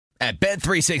At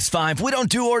Bet365, we don't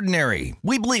do ordinary.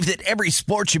 We believe that every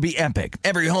sport should be epic.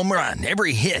 Every home run,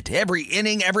 every hit, every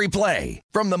inning, every play.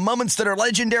 From the moments that are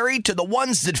legendary to the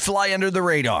ones that fly under the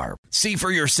radar. See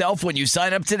for yourself when you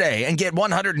sign up today and get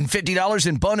 $150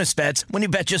 in bonus bets when you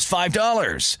bet just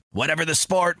 $5. Whatever the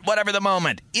sport, whatever the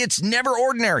moment, it's never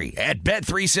ordinary at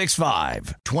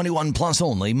Bet365. 21 plus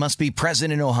only. Must be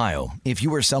present in Ohio. If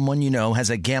you or someone you know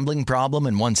has a gambling problem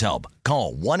and wants help,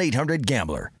 call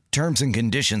 1-800-GAMBLER. Terms and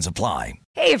conditions apply.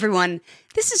 Hey everyone,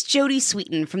 this is Jody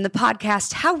Sweeten from the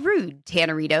podcast How Rude,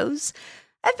 Tanneritos.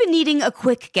 I've been needing a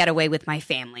quick getaway with my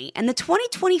family, and the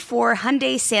 2024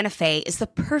 Hyundai Santa Fe is the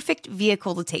perfect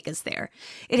vehicle to take us there.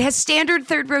 It has standard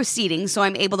third-row seating, so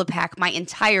I'm able to pack my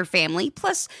entire family,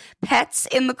 plus pets,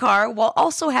 in the car, while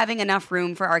also having enough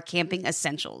room for our camping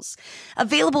essentials.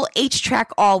 Available H-Track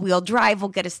all-wheel drive will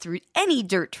get us through any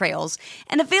dirt trails,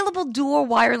 and available dual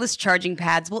wireless charging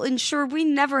pads will ensure we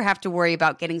never have to worry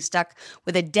about getting stuck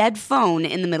with a dead phone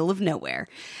in the middle of nowhere.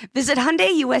 Visit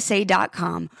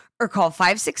HyundaiUSA.com or call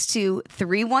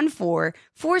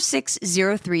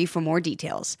 562-314-4603 for more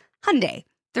details. Hyundai,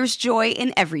 there's joy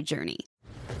in every journey.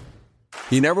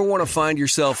 You never want to find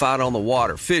yourself out on the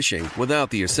water fishing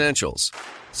without the essentials.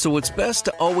 So it's best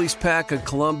to always pack a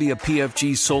Columbia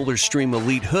PFG Solar Stream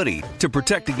Elite hoodie to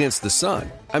protect against the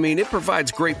sun. I mean, it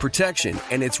provides great protection,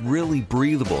 and it's really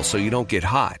breathable so you don't get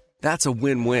hot. That's a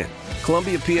win-win.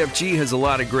 Columbia PFG has a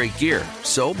lot of great gear.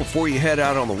 So before you head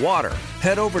out on the water,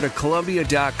 head over to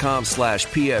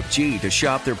Columbia.com/PFG to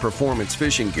shop their performance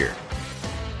fishing gear.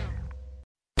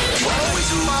 Always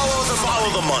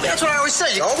follow the money. That's what I always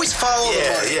say. You always follow the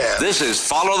money. Yeah. This is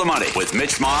Follow the Money with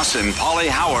Mitch Moss and Paulie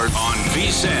Howard on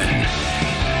VSiN.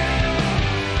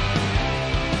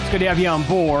 It's good to have you on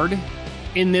board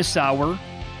in this hour.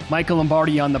 Michael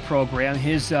Lombardi on the program.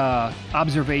 His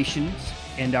observations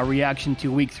and our reaction to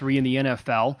Week 3 in the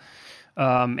NFL.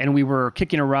 And we were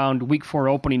kicking around Week 4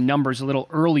 opening numbers a little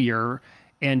earlier,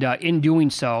 and in doing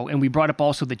so, and we brought up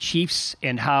also the Chiefs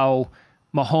and how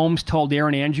Mahomes told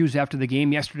Aaron Andrews after the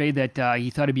game yesterday that he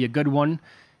thought it'd be a good one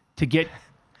to get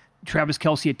Travis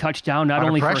Kelce a touchdown, not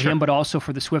only for him, but also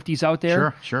for the Swifties out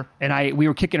there. Sure. And we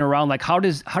were kicking around like, how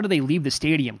do they leave the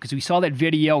stadium? Because we saw that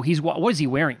video. What is he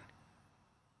wearing?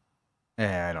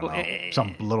 I don't know.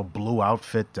 Some little blue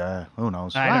outfit. Who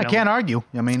knows? I can't argue.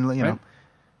 I mean, you know.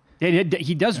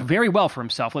 He does very well for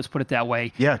himself. Let's put it that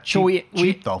way. Yeah,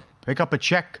 cheap though. Pick up a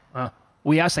check.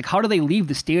 We asked, like, how do they leave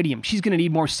the stadium? She's going to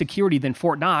need more security than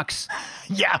Fort Knox.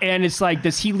 Yeah. And it's like,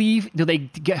 does he leave? Do they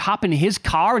hop in his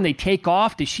car and they take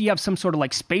off? Does she have some sort of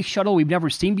like space shuttle we've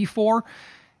never seen before?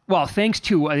 Well, thanks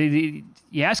to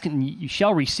you ask and you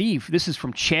shall receive. This is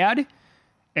from Chad.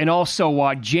 And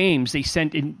also James, they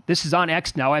sent in, this is on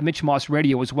X now, at Mitch Moss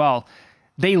Radio as well.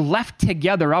 They left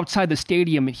together outside the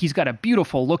stadium. He's got a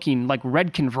beautiful looking like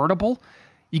red convertible.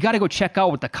 You got to go check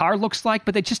out what the car looks like,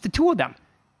 but they're just the two of them.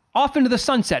 Off into the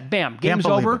sunset. Bam. Game's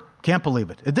over. Can't believe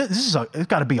it. It's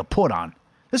got to be a put on.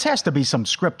 This has to be some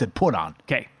scripted put on.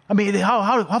 Okay. I mean,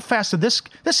 how fast did this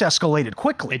escalated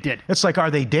quickly? It did. It's like,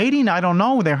 are they dating? I don't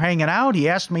know. They're hanging out. He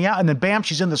asked me out, and then bam,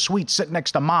 she's in the suite sitting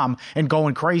next to mom and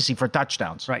going crazy for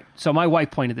touchdowns. Right. So my wife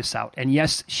pointed this out, and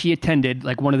yes, she attended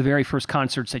like one of the very first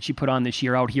concerts that she put on this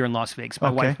year out here in Las Vegas. My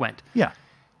wife went. Yeah.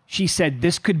 She said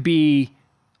this could be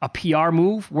a PR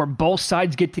move where both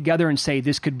sides get together and say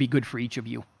this could be good for each of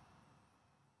you.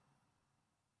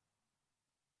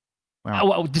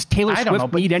 Well, does Taylor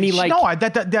Swift need any like? No,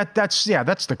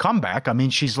 that's the comeback. I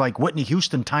mean, she's like Whitney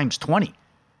Houston times 20.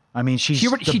 I mean, she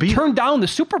turned down the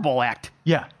Super Bowl act.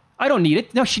 Yeah, I don't need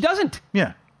it. No, she doesn't.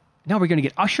 Yeah. Now we're gonna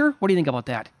get Usher. What do you think about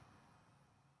that?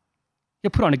 He'll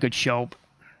put on a good show.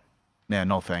 Yeah,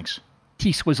 no thanks.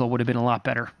 T-Swizzle would have been a lot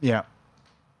better. Yeah,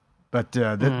 but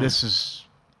this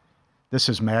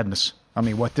is madness. I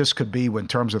mean, what this could be in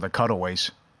terms of the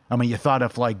cutaways. I mean, you thought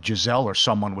if like Giselle or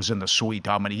someone was in the suite,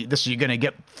 you're going to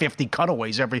get 50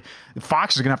 cutaways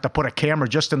Fox is going to have to put a camera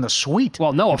just in the suite.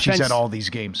 Well, no offense. She's at all these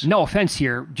games. No offense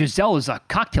here. Giselle is a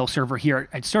cocktail server here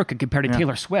at Circa compared to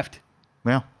Taylor Swift.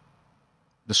 Well,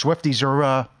 the Swifties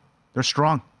are, they're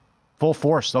strong. Full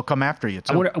force. They'll come after you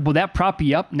too. Will that prop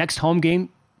you up? Next home game,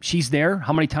 she's there.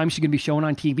 How many times is she going to be showing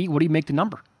on TV? What do you make the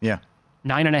number? Yeah.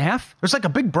 9.5? There's like a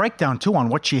big breakdown too on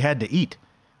what she had to eat.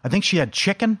 I think she had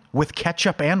chicken with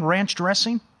ketchup and ranch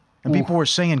dressing. And people were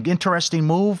saying, interesting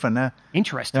move. And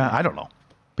interesting. I don't know.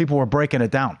 People were breaking it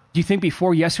down. Do you think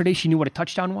before yesterday she knew what a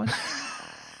touchdown was?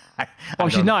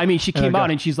 She came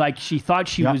out and she's like, she thought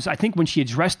she was, I think when she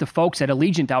addressed the folks at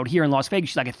Allegiant out here in Las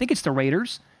Vegas, she's like, I think it's the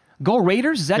Raiders. Go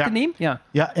Raiders? Is that the name? Yeah.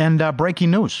 Yeah, and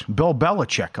breaking news. Bill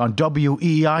Belichick on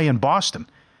WEEI in Boston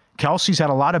Kelsey's had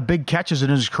a lot of big catches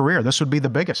in his career. This would be the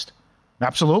biggest.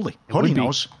 Absolutely. Hoodie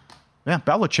knows. Yeah,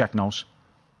 Belichick knows.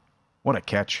 What a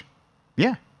catch.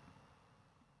 Yeah.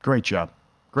 Great job.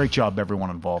 Great job,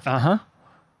 everyone involved. Uh-huh.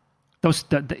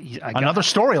 Another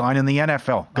storyline in the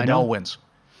NFL. Goodell wins.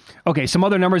 Okay, some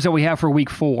other numbers that we have for week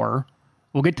 4.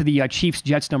 We'll get to the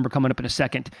Chiefs-Jets number coming up in a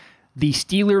second. The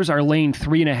Steelers are laying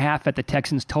 3.5 at the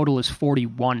Texans. Total is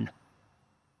 41.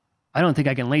 I don't think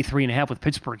I can lay 3.5 with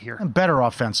Pittsburgh here. And better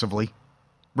offensively.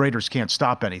 Raiders can't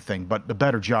stop anything, but a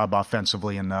better job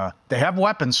offensively. And they have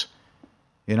weapons.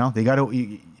 You know, they got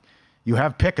to. You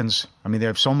have Pickens. I mean, they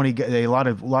have so many. A lot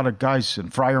of guys in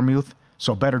Freiermuth.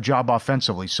 So better job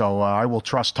offensively. So I will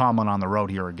trust Tomlin on the road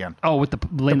here again. Oh, with the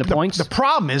points? The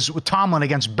problem is with Tomlin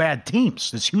against bad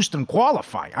teams. Does Houston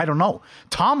qualify? I don't know.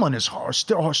 Tomlin is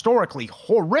historically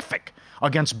horrific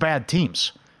against bad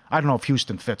teams. I don't know if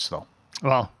Houston fits, though.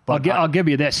 Well, I'll give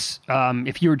you this.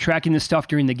 If you were tracking this stuff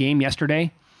during the game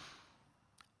yesterday,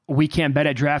 we can't bet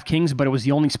at DraftKings, but it was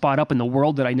the only spot up in the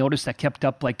world that I noticed that kept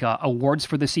up like awards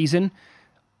for the season.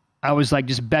 I was like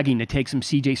just begging to take some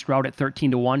C.J. Stroud at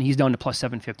 13-1. He's down to plus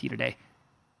 750 today.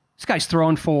 This guy's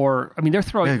throwing for. I mean, he's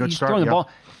throwing the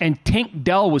ball. And Tank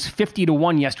Dell was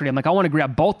 50-1 yesterday. I'm like, I want to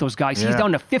grab both those guys. Yeah. He's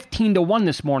down to 15-1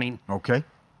 this morning. Okay.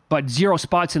 But 0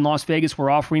 spots in Las Vegas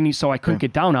were offering, so I couldn't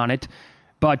get down on it.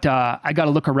 But I got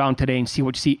to look around today and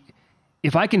see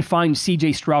if I can find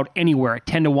C.J. Stroud anywhere at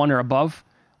 10-1 or above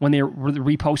when they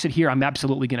repost it here. I'm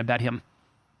absolutely going to bet him.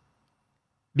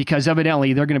 Because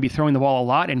evidently they're going to be throwing the ball a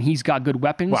lot, and he's got good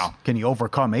weapons. Well, can you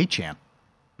overcome Achane?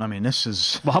 I mean, this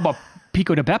is... Well, how about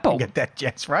Pico de Beppo? Get that,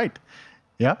 that's right.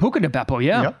 Yeah. Puka de Beppo,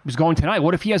 yeah. Yep. He's going tonight.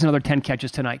 What if he has another 10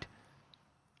 catches tonight?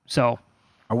 So...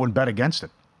 I wouldn't bet against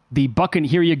it. The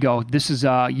here you go. This is,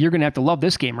 you're going to have to love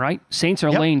this game, right? Saints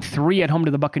are laying 3 at home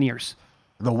to the Buccaneers.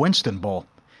 The Winston Bowl.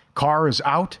 Carr is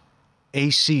out.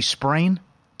 AC sprain.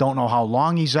 Don't know how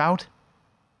long he's out.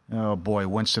 Oh, boy,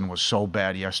 Winston was so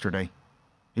bad yesterday.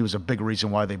 He was a big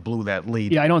reason why they blew that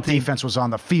lead. Yeah, I don't think defense was on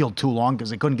the field too long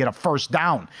because they couldn't get a first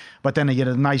down. But then they get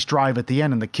a nice drive at the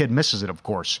end, and the kid misses it, of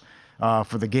course,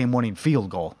 for the game-winning field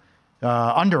goal.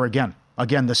 Under again.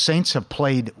 Again, the Saints have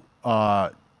played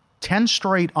 10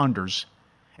 straight unders,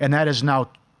 and that is now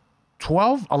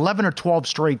 11 or 12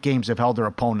 straight games they've held their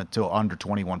opponent to under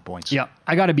 21 points. Yeah,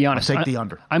 I got to be honest. I'll take the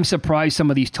under. I'm surprised some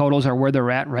of these totals are where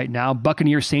they're at right now.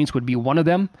 Buccaneers Saints would be one of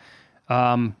them.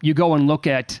 You go and look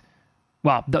at...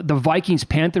 Well, the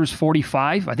Vikings-Panthers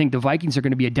 45. I think the Vikings are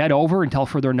going to be a dead over until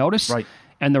further notice. Right.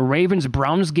 And the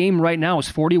Ravens-Browns game right now is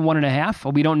 41.5.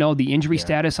 Well, we don't know the injury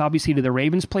status, obviously, to the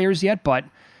Ravens players yet, but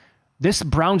this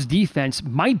Browns defense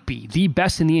might be the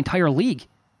best in the entire league.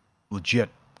 Legit.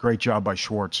 Great job by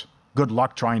Schwartz. Good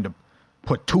luck trying to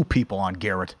put 2 people on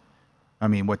Garrett. I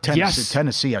mean, what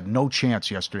Tennessee had no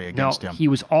chance yesterday against him. He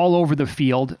was all over the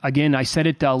field. Again, I said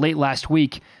it late last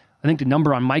week. I think the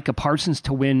number on Micah Parsons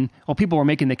to win, people were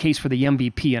making the case for the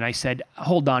MVP, and I said,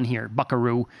 hold on here,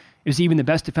 Buckaroo. Is he even the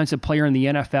best defensive player in the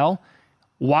NFL?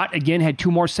 Watt, again, had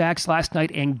 2 more sacks last night,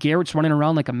 and Garrett's running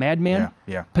around like a madman,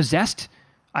 possessed.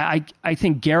 I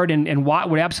think Garrett and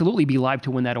Watt would absolutely be live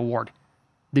to win that award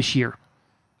this year.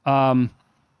 The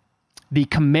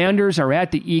Commanders are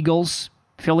at the Eagles.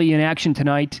 Philly in action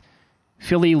tonight.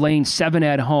 Philly laying 7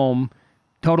 at home.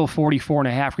 Total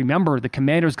 44.5. Remember, the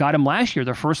Commanders got him last year,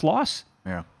 their first loss.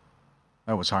 Yeah.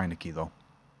 That was Heineke, though.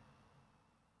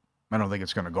 I don't think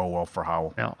it's going to go well for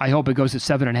Howell. No, I hope it goes to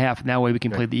 7.5, and that way we can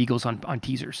play the Eagles on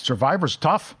teasers. Survivor's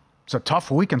tough. It's a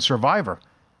tough week in Survivor.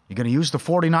 You going to use the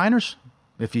 49ers?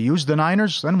 If you use the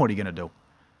Niners, then what are you going to do?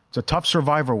 It's a tough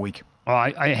Survivor week. Oh,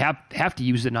 I have to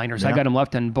use the Niners. Yeah. I got them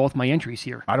left on both my entries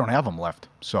here. I don't have them left,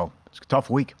 so it's a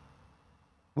tough week.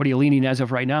 What are you leaning as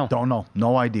of right now? Don't know.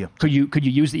 No idea. Could you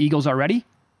use the Eagles already?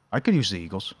 I could use the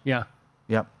Eagles. Yeah.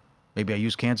 Yep. Maybe I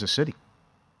use Kansas City.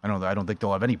 I don't think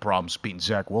they'll have any problems beating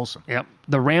Zach Wilson. Yep.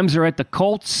 The Rams are at the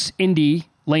Colts. Indy,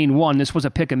 lane 1. This was a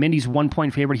pick. Indy's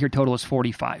 1-point favorite here. Total is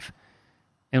 45.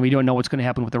 And we don't know what's going to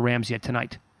happen with the Rams yet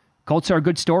tonight. Colts are a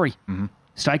good story. Mm-hmm.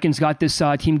 Steichen's got this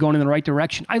team going in the right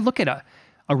direction. I look at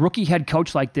a rookie head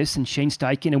coach like this and Shane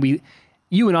Steichen, and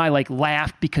you and I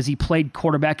laughed because he played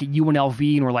quarterback at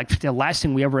UNLV, and we're like, the last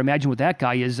thing we ever imagined with that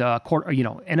guy is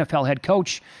NFL head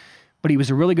coach. But he was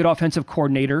a really good offensive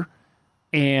coordinator,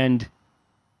 and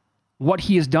what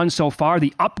he has done so far,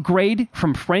 the upgrade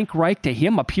from Frank Reich to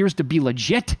him appears to be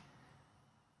legit.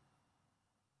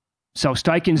 So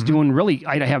Steichen's doing really,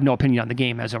 I have no opinion on the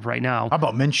game as of right now. How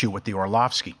about Minshew with the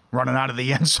Orlovsky running out of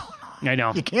the end zone? I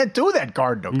know. You can't do that,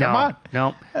 Cardinal. Come on.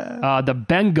 No. The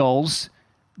Bengals,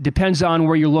 depends on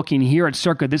where you're looking here at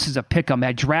Circa. This is a pick 'em.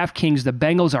 At DraftKings, the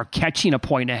Bengals are catching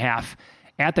 1.5.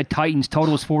 At the Titans,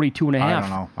 total is 42.5. I don't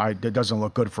know. It doesn't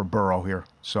look good for Burrow here.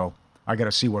 So I got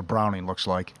to see what Browning looks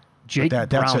like.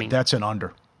 Browning. That's an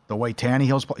under. The way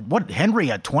Tannehill's played. What, Henry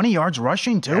had 20 yards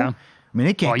rushing too? Yeah. I mean,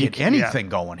 they can't get anything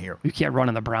going here. You can't run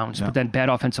on the Browns. Yeah. But then bad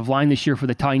offensive line this year for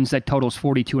the Titans. That totals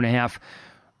 42.5.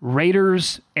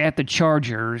 Raiders at the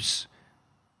Chargers.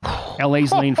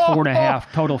 LA's laying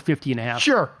 4.5. Total 50.5.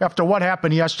 Sure. After what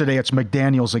happened yesterday, it's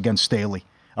McDaniels against Staley.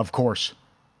 Of course.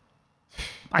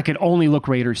 I could only look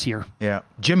Raiders here. Yeah.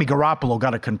 Jimmy Garoppolo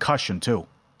got a concussion too.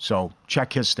 So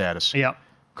check his status. Yeah.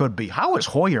 Could be. How is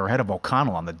Hoyer ahead of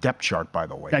O'Connell on the depth chart, by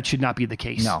the way? That should not be the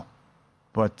case. No.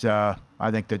 But I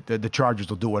think that the Chargers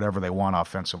will do whatever they want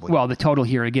offensively. Well, the total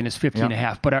here, again, is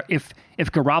 50.5. But if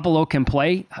Garoppolo can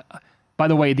play, by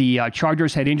the way, the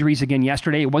Chargers had injuries again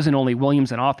yesterday. It wasn't only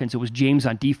Williams on offense. It was James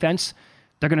on defense.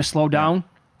 They're going to slow down. Yeah.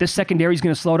 This secondary is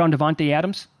going to slow down Devontae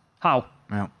Adams. How?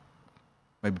 Yeah.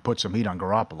 Maybe put some heat on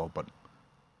Garoppolo, but...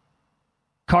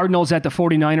 Cardinals at the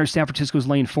 49ers. San Francisco's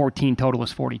laying 14. Total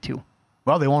is 42.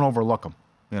 Well, they won't overlook them.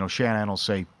 You know, Shanahan will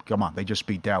say, come on, they just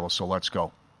beat Dallas, so let's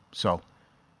go. So...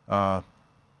 the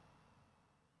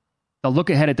look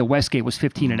ahead at the Westgate was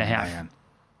 15.5. Man.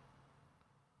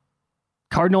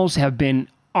 Cardinals have been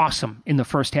awesome in the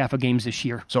first half of games this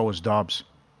year. So is Dobbs.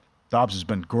 Dobbs has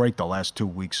been great the last 2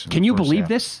 weeks. Can you believe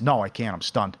this? No, I can't. I'm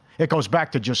stunned. It goes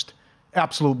back to just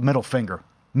absolute middle finger.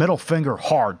 Middle finger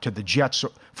hard to the Jets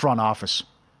front office.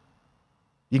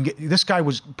 You can get, this guy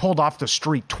was pulled off the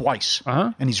street twice,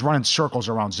 and he's running circles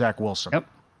around Zach Wilson. Yep.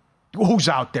 Who's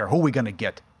out there? Who are we going to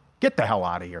get? Get the hell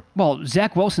out of here. Well,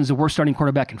 Zach Wilson's the worst starting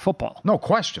quarterback in football. No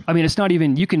question. I mean, it's not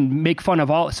even, you can make fun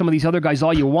of some of these other guys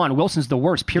all you want. Wilson's the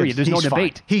worst, period. There's no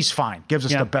debate. Fine. He's fine. Gives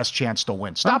us the best chance to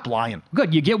win. Stop lying.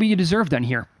 Good. You get what you deserve then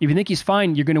here. If you think he's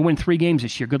fine, you're going to win 3 games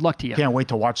this year. Good luck to you. Can't wait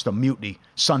to watch the mutiny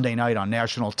Sunday night on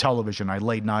national television. I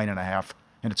laid 9.5,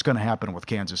 and it's going to happen with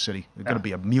Kansas City. There's going to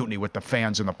be a mutiny with the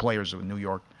fans and the players of New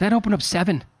York. That opened up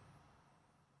 7.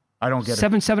 I don't get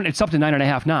 7. It's up to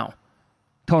 9.5 now.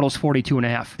 Total's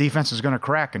 42.5. Defense is going to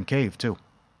crack and cave, too.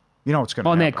 You know it's going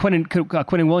to happen. And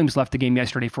Quinnen Williams left the game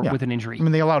yesterday with an injury. I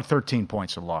mean, they allowed 13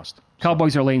 points and lost.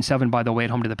 Cowboys are laying 7, by the way,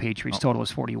 at home to the Patriots. Total is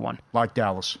 41. Like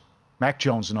Dallas. Mac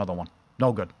Jones, another one.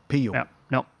 No good. PU. Yeah,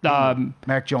 no.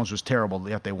 Mac Jones was terrible,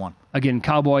 yet they won. Again,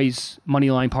 Cowboys,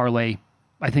 moneyline parlay,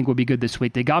 I think would be good this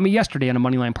week. They got me yesterday on a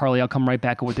moneyline parlay. I'll come right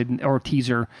back with it, or a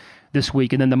teaser this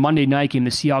week. And then the Monday night game,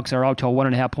 the Seahawks are out to a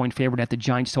 1.5-point favorite at the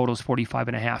Giants. Total is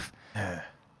 45.5.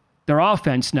 Their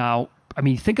offense now, I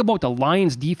mean, think about what the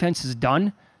Lions' defense has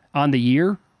done on the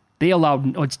year. They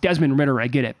allowed, it's Desmond Ridder, I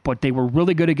get it, but they were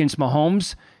really good against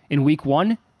Mahomes in week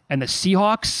 1. And the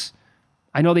Seahawks,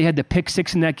 I know they had the pick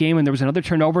 6 in that game, and there was another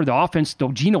turnover. The offense,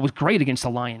 though, Gino was great against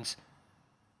the Lions.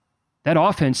 That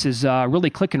offense is really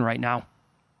clicking right now.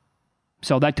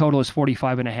 So that total is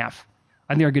 45.5. I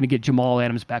think they're going to get Jamal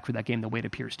Adams back for that game, the way it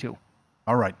appears, too.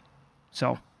 All right.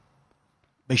 So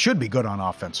they should be good on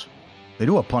offense. They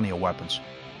do have plenty of weapons.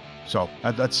 So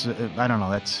that's I don't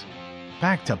know. That's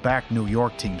back-to-back New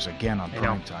York teams again on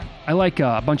prime time. I like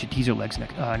a bunch of teaser legs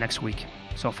next week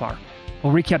so far.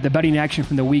 We'll recap the betting action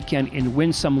from the weekend and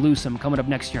win some, lose some coming up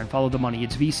next year and follow the money.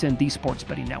 It's VSiN, the Sports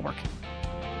Betting Network.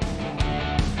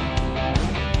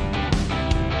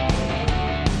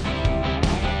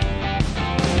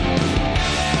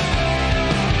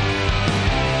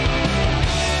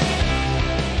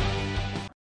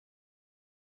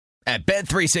 At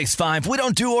Bet365, we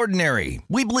don't do ordinary.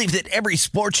 We believe that every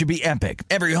sport should be epic.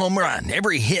 Every home run,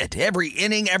 every hit, every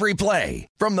inning, every play.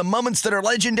 From the moments that are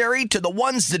legendary to the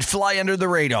ones that fly under the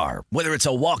radar. Whether it's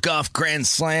a walk-off grand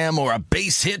slam or a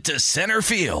base hit to center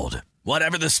field.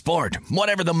 Whatever the sport,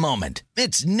 whatever the moment.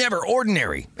 It's never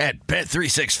ordinary at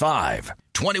Bet365.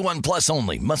 21 plus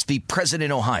only. Must be present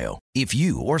in Ohio. If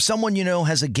you or someone you know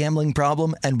has a gambling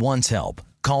problem and wants help,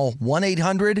 call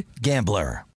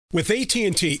 1-800-GAMBLER. With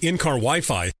AT&T in-car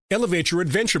Wi-Fi, elevate your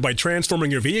adventure by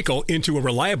transforming your vehicle into a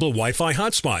reliable Wi-Fi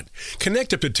hotspot.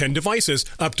 Connect up to 10 devices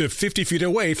up to 50 feet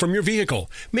away from your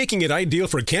vehicle, making it ideal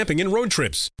for camping and road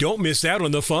trips. Don't miss out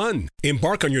on the fun.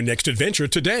 Embark on your next adventure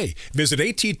today. Visit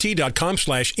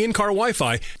att.com/in-car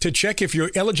Wi-Fi to check if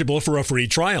you're eligible for a free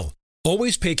trial.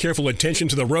 Always pay careful attention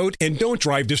to the road and don't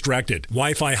drive distracted.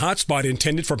 Wi-Fi hotspot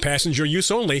intended for passenger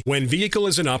use only when vehicle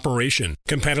is in operation.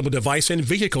 Compatible device and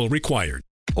vehicle required.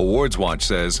 Awards Watch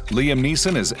says Liam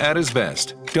Neeson is at his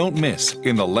best. Don't miss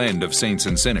In the Land of Saints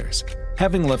and Sinners.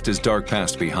 Having left his dark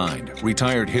past behind,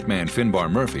 retired hitman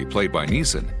Finbar Murphy, played by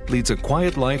Neeson, leads a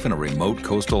quiet life in a remote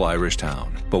coastal Irish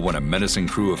town. But when a menacing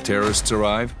crew of terrorists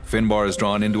arrive, Finbar is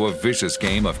drawn into a vicious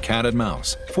game of cat and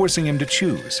mouse, forcing him to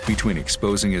choose between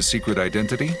exposing his secret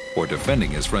identity or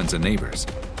defending his friends and neighbors.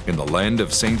 in the Land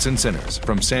of Saints and Sinners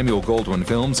from Samuel Goldwyn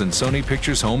Films and Sony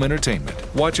Pictures Home Entertainment.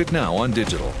 Watch it now on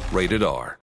digital. Rated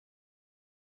R.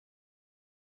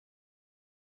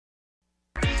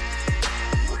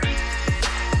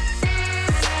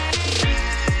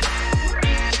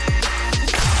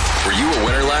 Were you a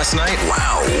winner last night?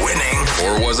 Wow, winning.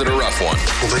 Or was it a rough one?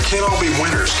 Well, they can't all be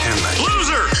winners, can they?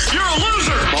 Loser! You're a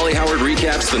loser! Paulie Howard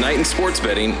recaps the night in sports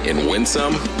betting in Win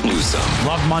Some, Lose Some.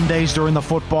 Love Mondays during the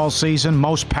football season.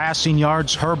 Most passing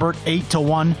yards, Herbert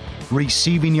 8-1.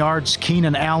 Receiving yards,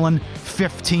 Keenan Allen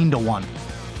 15-1.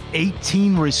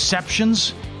 18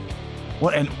 receptions.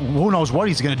 What, and who knows what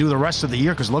he's going to do the rest of the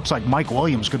year, because it looks like Mike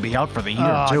Williams could be out for the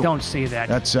year, too. Don't say that.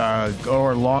 That's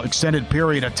or a long, extended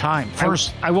period of time.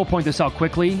 First, I will point this out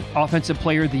quickly. Offensive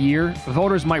Player of the Year.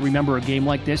 Voters might remember a game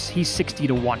like this. He's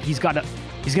 60-1. He's going to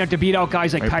have to beat out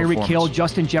guys like Tyreek Hill,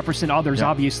 Justin Jefferson, others,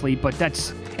 obviously. But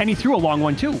and he threw a long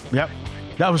one, too. Yep.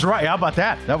 That was right. How about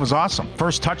that? That was awesome.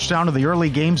 First touchdown of the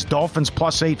early games, Dolphins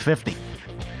plus 850.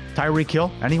 Tyreek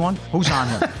Hill, anyone? Who's on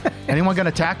him? Anyone going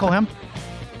to tackle him?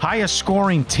 Highest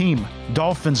scoring team,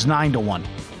 Dolphins 9-1.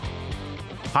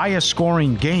 Highest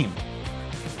scoring game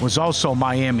was also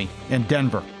Miami and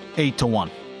Denver,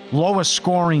 8-1. Lowest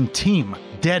scoring team,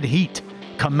 dead heat,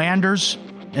 Commanders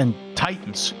and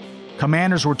Titans.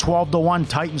 Commanders were 12-1,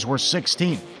 Titans were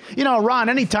 16. You know, Ron,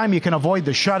 anytime you can avoid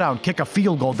the shutout, kick a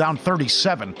field goal down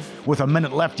 37 with a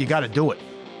minute left, you got to do it.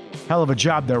 Hell of a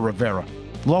job there, Rivera.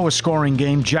 Lowest scoring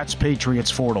game, Jets,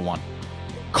 Patriots 4-1.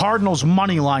 Cardinals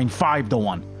money line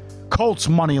 5-1. Colts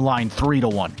money line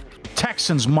 3-1.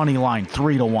 Texans money line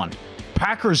 3-1.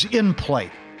 Packers in play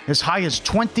as high as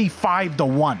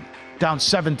 25-1, down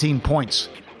 17 points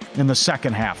in the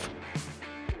second half.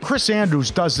 Chris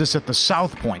Andrews does this at the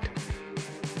South Point.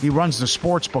 He runs the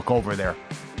sports book over there.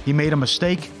 He made a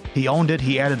mistake. He owned it.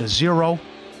 He added a 0.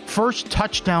 First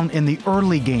touchdown in the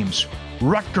early games.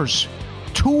 Rutgers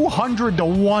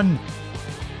 200-1.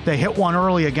 They hit one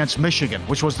early against Michigan,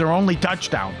 which was their only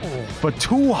touchdown. But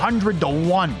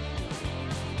 200-1.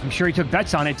 I'm sure he took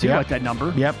bets on it, too, at that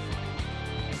number. Yep.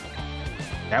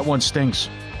 That one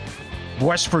stings.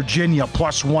 West Virginia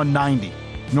plus 190.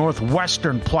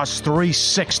 Northwestern plus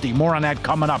 360. More on that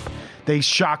coming up. They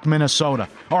shocked Minnesota.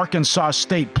 Arkansas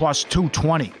State plus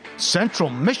 220. Central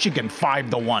Michigan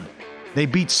 5-1. They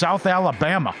beat South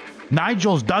Alabama.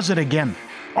 Nigel's does it again.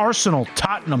 Arsenal,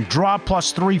 Tottenham, draw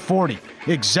plus 340.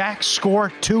 Exact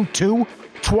score 2-2,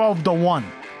 12-1.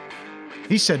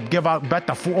 He said bet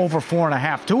the over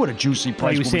 4.5 too at a juicy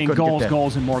price. He was saying goals,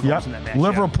 and more goals in that match.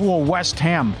 Liverpool, West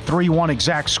Ham, 3-1,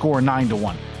 exact score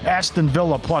 9-1. Aston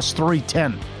Villa plus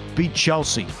 310, beat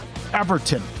Chelsea.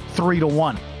 Everton,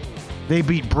 3-1. They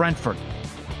beat Brentford.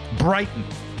 Brighton,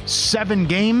 7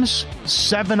 games,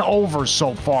 7 overs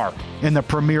so far in the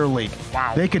Premier League.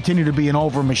 Wow. They continue to be an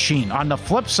over machine. On the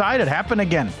flip side, it happened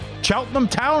again. Cheltenham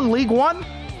Town, League One,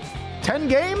 10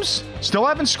 games, still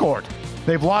haven't scored.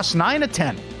 They've lost 9 of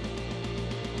 10.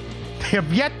 They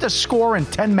have yet to score in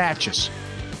 10 matches,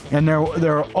 and they're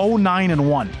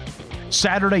 0-9-1.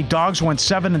 Saturday, Dogs went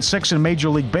 7-6 in Major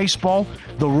League Baseball.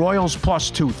 The Royals plus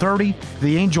 230.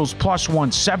 The Angels plus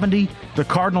 170. The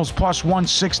Cardinals plus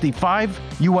 165.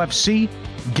 UFC,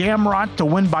 Gamrot to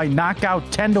win by knockout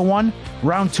 10-1.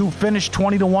 Round 2 finish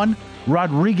 20-1.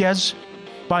 Rodriguez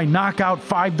by knockout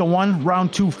 5-1.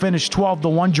 Round 2 finish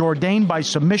 12-1. Jourdain by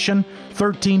submission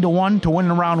 13-1 to win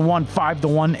in round 1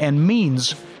 5-1. And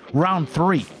Means round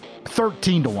 3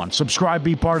 13-1. Subscribe,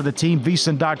 be part of the team.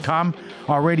 VSiN.com.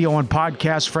 Our radio and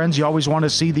podcast friends, you always want to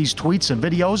see these tweets and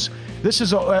videos. This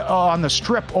is on the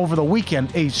Strip over the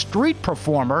weekend. A street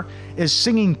performer is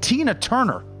singing Tina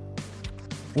Turner.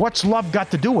 What's love got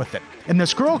to do with it? And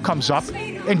this girl comes up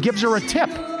and gives her a tip.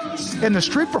 And the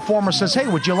street performer says, hey,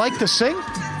 would you like to sing?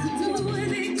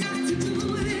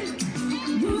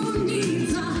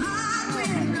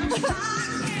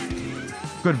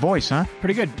 Good voice, huh?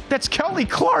 Pretty good. That's Kelly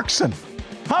Clarkson.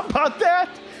 How about that?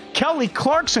 Kelly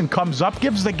Clarkson comes up,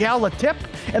 gives the gal a tip,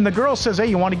 and the girl says, hey,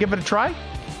 you want to give it a try?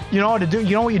 You know how to do?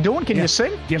 You know what you're doing? Can you sing?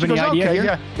 Do you have any idea okay,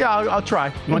 here? Yeah, I'll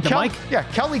try. You want the mic? Yeah,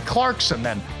 Kelly Clarkson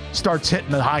then starts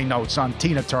hitting the high notes on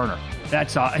Tina Turner.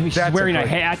 That's she's wearing a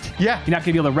hat. Yeah. You're not going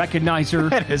to be able to recognize her.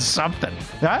 That is something.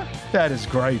 Huh? That is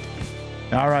great.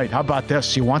 All right, how about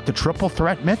this? You want the triple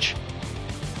threat, Mitch?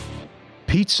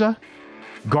 Pizza,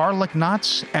 garlic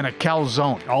knots, and a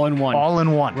calzone. All in one. All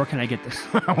in one. Where can I get this?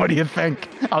 What do you think?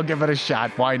 I'll give it a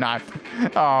shot. Why not?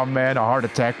 Oh, man, a heart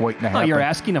attack waiting to happen. Oh, you're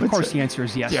asking? Of course the answer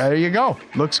is yes. Yeah, there you go.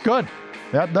 Looks good.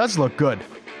 That does look good.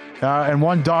 And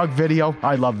one dog video.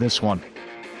 I love this one.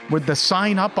 With the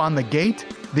sign up on the gate,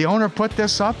 the owner put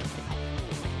this up.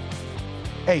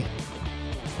 Hey,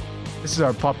 This is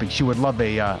our puppy. She would love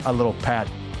a little pat.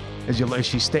 As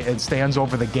she stands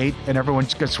over the gate and everyone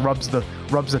just rubs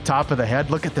the top of the head.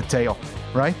 Look at the tail,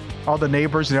 right? All the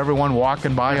neighbors and everyone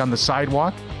walking by on the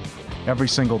sidewalk every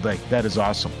single day. That is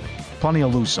awesome. Plenty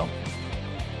of Luso.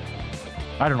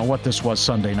 I don't know what this was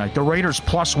Sunday night. The Raiders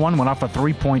 +1 went off a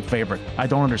 3-point favorite. I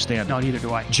don't understand. No, neither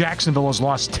do I. Jacksonville has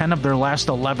lost 10 of their last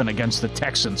 11 against the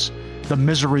Texans. The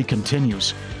misery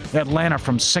continues. Atlanta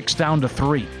from 6 down to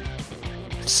 3.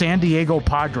 San Diego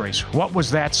Padres. What was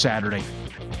that Saturday?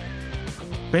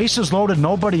 Bases loaded,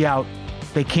 nobody out.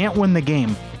 They can't win the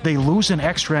game. They lose in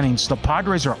extra innings. The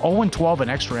Padres are 0-12 in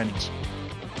extra innings.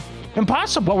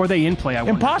 Impossible. What were they in play? I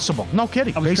wonder. Impossible. No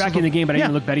kidding. I was tracking the game, but I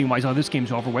didn't look betting-wise. Oh, this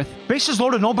game's over with. Bases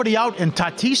loaded, nobody out, and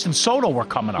Tatis and Soto were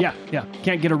coming up. Yeah.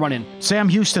 Can't get a run in. Sam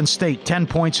Houston State, 10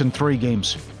 points in 3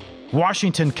 games.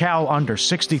 Washington Cal under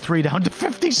 63 down to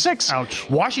 56. Ouch.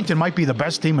 Washington might be the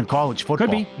best team in college football.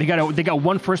 Could be. They got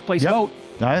one first-place vote.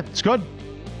 It's good.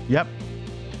 Yep.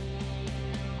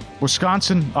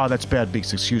 Wisconsin, that's bad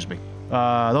beats, excuse me.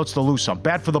 That's the loose some.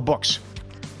 Bad for the books.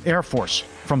 Air Force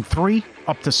from 3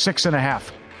 up to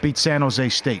 6.5 beat San Jose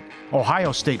State.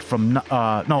 Ohio State from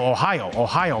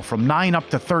Ohio from 9 up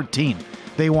to 13.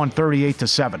 They won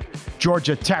 38-7.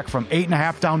 Georgia Tech from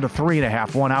 8.5 down to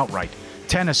 3.5 won outright.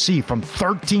 Tennessee from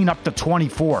 13 up to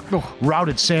 24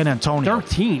 routed San Antonio.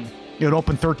 13. It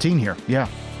opened 13 here. Yeah.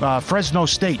 Fresno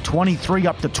State 23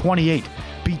 up to 28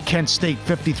 beat Kent State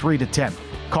 53-10.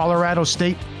 Colorado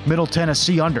State, Middle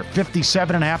Tennessee under,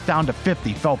 57.5 down to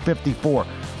 50, fell 54.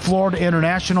 Florida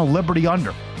International, Liberty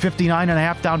under,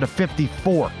 59.5 down to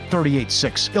 54,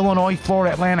 38-6. Illinois,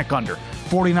 Florida Atlantic under,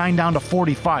 49 down to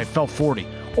 45, fell 40.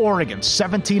 Oregon,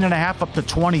 17.5 up to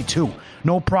 22.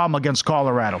 No problem against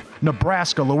Colorado.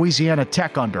 Nebraska, Louisiana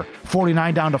Tech under,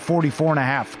 49 down to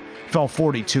 44.5, fell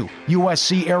 42.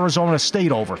 USC, Arizona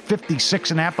State over,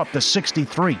 56.5 up to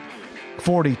 63.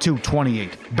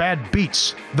 42-28. Bad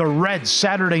beats. The Reds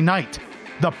Saturday night.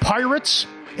 The Pirates,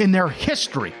 in their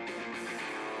history,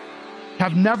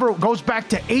 goes back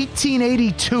to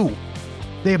 1882.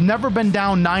 They have never been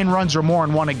down 9 runs or more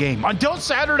and won a game until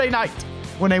Saturday night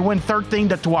when they win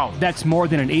 13-12. That's more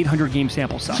than an 800-game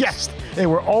sample size. Yes, they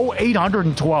were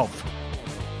 812.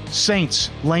 Saints,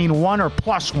 lane 1 or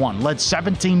 +1, led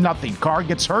 17-0. Carr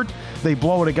gets hurt. They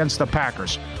blow it against the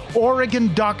Packers.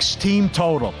 Oregon Ducks team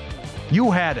total. You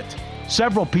had it.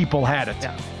 Several people had it.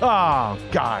 Yeah. Oh,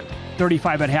 God.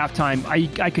 35 at halftime.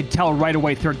 I could tell right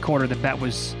away third quarter the bet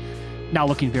was not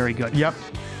looking very good. Yep.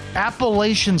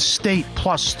 Appalachian State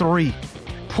 +3.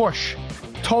 Push.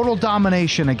 Total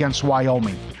domination against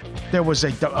Wyoming. There was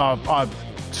a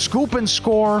scoop and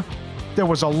score. There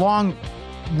was a long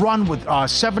run with a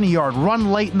 70-yard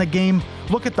run late in the game.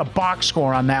 Look at the box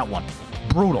score on that one.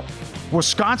 Brutal.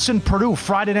 Wisconsin-Purdue,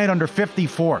 Friday night under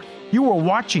 54. You were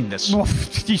watching this.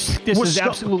 This is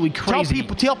absolutely crazy.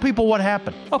 Tell people what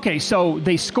happened. Okay, so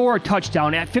they score a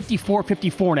touchdown at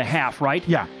 54.5, right?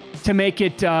 Yeah. To make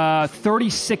it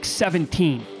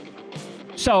 36-17.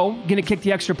 So, going to kick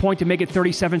the extra point to make it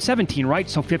 37-17, right?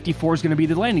 So 54 is going to be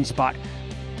the landing spot.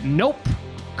 Nope.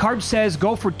 Card says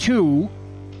go for 2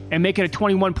 and make it a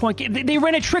 21-point game. They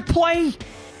ran a trick play.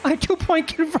 A 2-point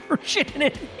conversion and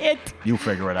it hit. You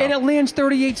figure it out. And it lands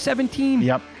 38-17.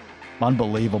 Yep.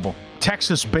 Unbelievable.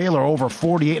 Texas Baylor over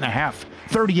 48.5.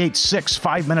 38-6.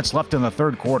 5 minutes left in the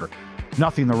third quarter.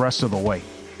 Nothing the rest of the way.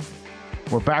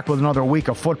 We're back with another week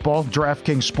of football.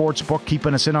 DraftKings Sportsbook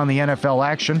keeping us in on the NFL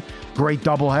action. Great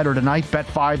doubleheader tonight. Bet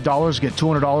 $5. Get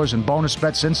 $200 in bonus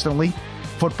bets instantly.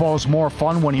 Football's more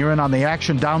fun when you're in on the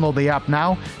action. Download the app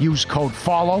now. Use code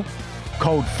FOLLOW.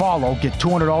 Code FOLLOW. Get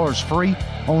 $200 free.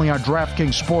 Only on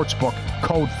DraftKings Sportsbook.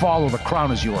 Code FOLLOW. The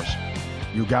crown is yours.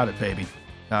 You got it, baby.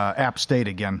 App State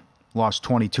again. Lost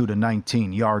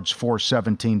 22-19. Yards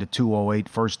 417-208.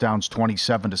 First downs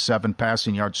 27-7.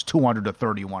 Passing yards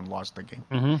 200-31. Lost the game.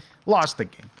 Mm-hmm. Lost the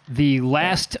game. The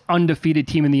last undefeated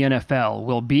team in the NFL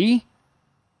will be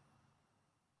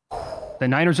the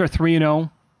Niners are 3-0.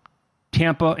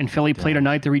 Tampa and Philly play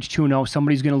tonight. They're each 2-0.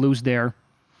 Somebody's going to lose there.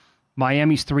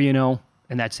 Miami's 3-0,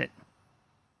 and that's it.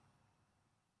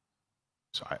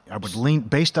 So I would lean,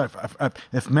 based on,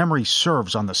 if memory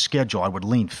serves on the schedule, I would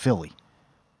lean Philly.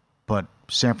 But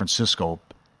San Francisco.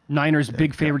 Niners,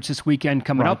 big favorites this weekend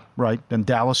coming up. Right. Then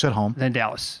Dallas at home. Then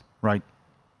Dallas. Right.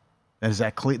 And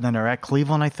then they're at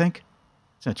Cleveland, I think.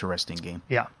 It's an interesting game.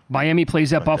 Yeah. Miami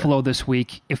plays at Buffalo this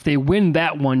week. If they win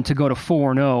that one to go to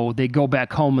 4-0, they go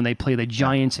back home and they play the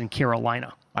Giants in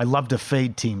Carolina. I love to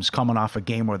fade teams coming off a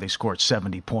game where they scored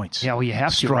 70 points. Yeah, well, you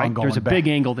have to, right? There's a big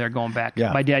angle there going back.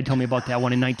 Yeah. My dad told me about that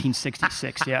one in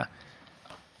 1966, yeah.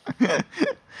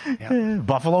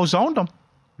 Buffalo's owned them.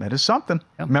 That is something.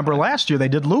 Yep. Remember last year they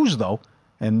did lose, though.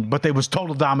 But there was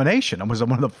total domination. It was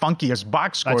one of the funkiest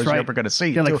box scores you're ever going to see.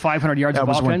 Yeah, like 500 yards of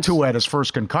offense. That was when Tua had his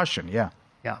first concussion, yeah.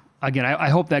 Yeah. Again, I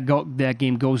hope that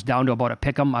game goes down to about a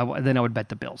pick'em. Then I would bet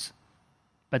the Bills.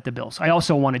 I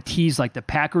also want to tease like the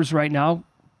Packers right now,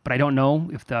 but I don't know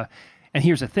if and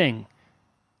here's the thing.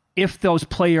 If those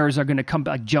players are going to come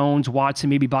back, Jones, Watson,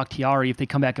 maybe Bakhtiari, if they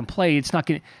come back and play, it's not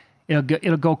going to,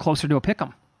 it'll go closer to a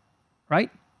pick'em,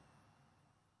 right?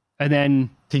 And then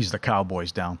tease the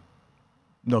Cowboys down.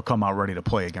 They'll come out ready to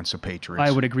play against the Patriots.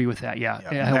 I would agree with that, yeah.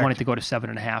 I want it to go to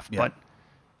 7.5, but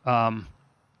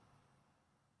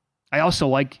I also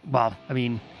like the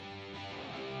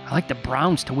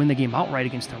Browns to win the game outright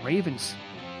against the Ravens.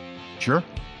 Sure.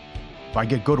 If I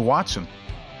get good Watson.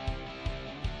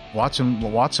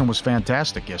 Watson was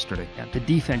fantastic yesterday. Yeah, the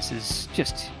defense is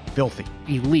just filthy.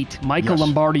 Elite. Michael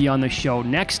Lombardi on the show.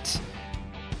 Next,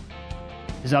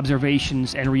 his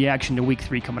observations and reaction to Week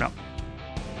 3 coming up.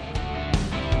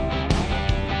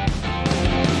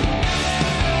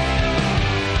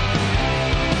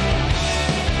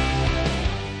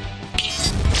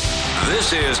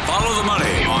 This is Follow the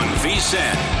Money on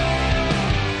VSiN.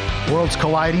 Worlds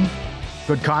colliding.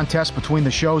 Good contest between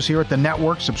the shows here at the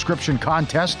network. Subscription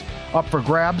contest up for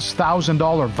grabs.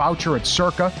 $1,000 voucher at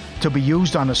Circa to be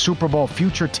used on a Super Bowl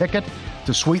future ticket.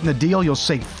 To sweeten the deal, you'll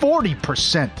save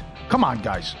 40%. Come on,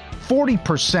 guys.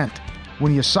 40%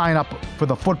 when you sign up for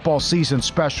the football season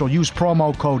special. Use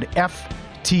promo code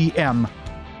FTM.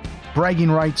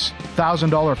 Bragging rights,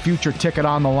 $1,000 future ticket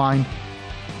on the line.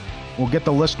 We'll get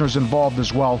the listeners involved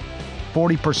as well.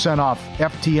 40% off.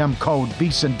 FTM code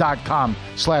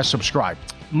VSiN.com/subscribe.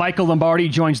 Michael Lombardi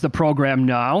joins the program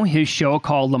now. His show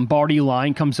called Lombardi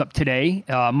Line comes up today,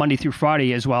 Monday through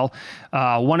Friday as well.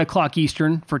 1 o'clock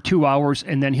Eastern for 2 hours,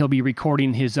 and then he'll be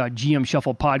recording his GM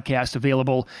Shuffle podcast,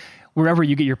 available wherever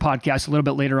you get your podcast a little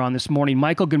bit later on this morning.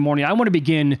 Michael, good morning. I want to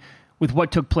begin with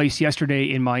what took place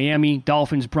yesterday in Miami,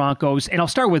 Dolphins, Broncos. And I'll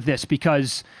start with this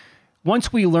because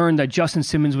once we learned that Justin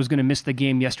Simmons was going to miss the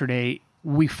game yesterday,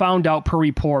 we found out per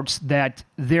reports that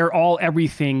their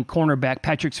all-everything cornerback,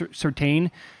 Patrick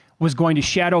Surtain, was going to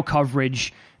shadow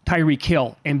coverage Tyreek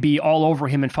Hill and be all over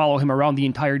him and follow him around the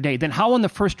entire day. Then how on the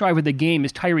first drive of the game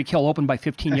is Tyreek Hill open by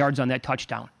 15 yards on that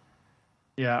touchdown?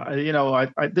 Yeah,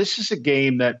 this is a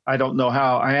game that I don't know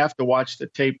how. I have to watch the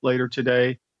tape later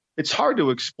today. It's hard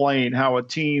to explain how a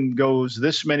team goes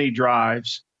this many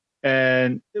drives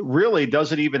and it really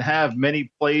doesn't even have many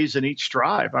plays in each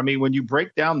drive. I mean, when you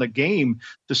break down the game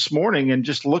this morning and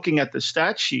just looking at the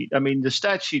stat sheet, I mean, the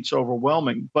stat sheet's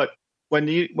overwhelming. But when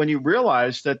you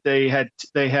realize that they had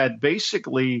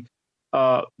basically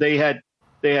 10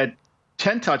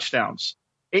 touchdowns,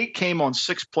 8 came on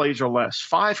 6 plays or less,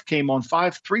 5 came on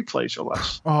 3 plays or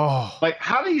less. Oh, like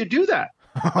how do you do that?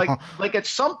 Like at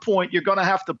some point you're going to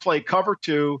have to play cover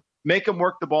 2. Make them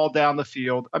work the ball down the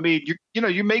field. I mean,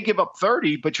 you may give up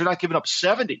 30, but you're not giving up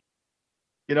 70.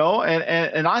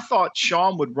 And I thought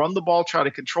Sean would run the ball, try to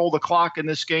control the clock in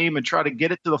this game, and try to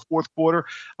get it to the fourth quarter.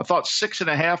 I thought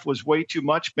 6.5 was way too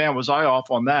much. Man, was I off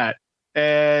on that.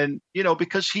 And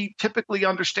because he typically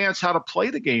understands how to play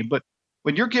the game, but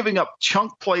when you're giving up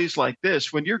chunk plays like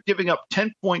this, when you're giving up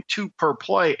 10.2 per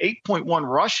play, 8.1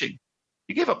 rushing,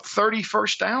 you give up 30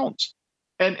 first downs.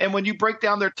 And when you break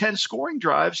down their 10 scoring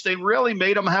drives, they really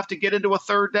made them have to get into a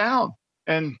third down,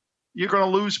 and you're going to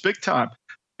lose big time.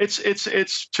 It's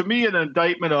to me an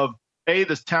indictment of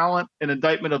the talent, an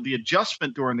indictment of the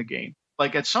adjustment during the game.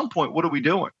 Like at some point, what are we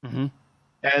doing? Mm-hmm.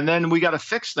 And then we got to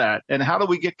fix that. And how do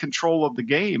we get control of the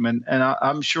game? And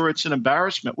I'm sure it's an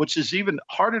embarrassment. Which is even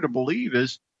harder to believe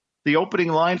is the opening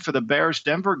line for the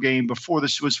Bears-Denver game before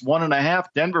this was 1.5.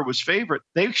 Denver was favorite.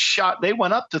 They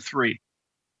went up to 3.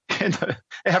 And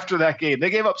after that game, they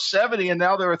gave up 70, and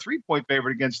now they're a 3-point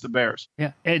favorite against the Bears.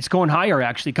 Yeah, it's going higher,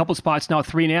 actually. A couple spots now,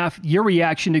 3.5. Your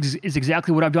reaction is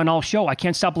exactly what I've done all show. I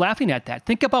can't stop laughing at that.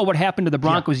 Think about what happened to the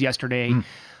Broncos yesterday,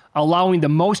 allowing the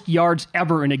most yards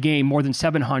ever in a game, more than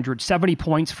 700, 70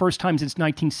 points, first time since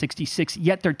 1966,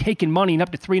 yet they're taking money and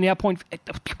up to 3.5 points.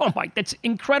 Oh, my, that's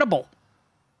incredible.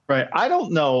 Right. I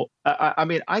don't know. I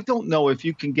mean, I don't know if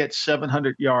you can get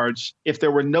 700 yards if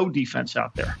there were no defense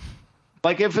out there.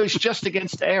 Like if it was just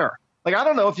against air, like I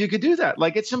don't know if you could do that.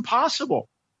 Like it's impossible,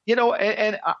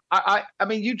 And I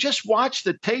mean, you just watch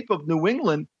the tape of New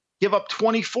England give up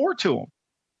 24 to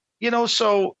them,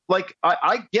 So like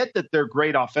I get that they're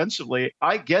great offensively.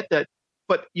 I get that,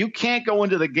 but you can't go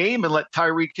into the game and let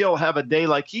Tyreek Hill have a day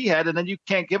like he had, and then you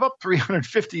can't give up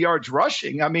 350 yards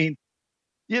rushing. I mean,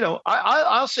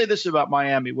 I'll say this about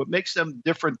Miami. What makes them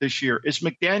different this year is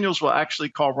McDaniels will actually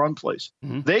call run plays.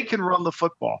 Mm-hmm. They can run the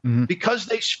football because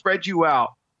they spread you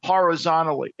out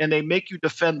horizontally and they make you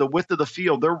defend the width of the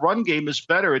field. Their run game is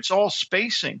better. It's all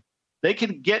spacing. They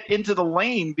can get into the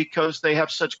lane because they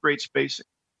have such great spacing.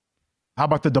 How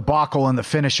about the debacle and the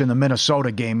finish in the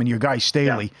Minnesota game and your guy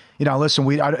Staley? Yeah. Listen,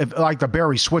 like the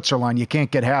Barry Switzer line, you can't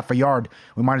get half a yard.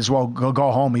 We might as well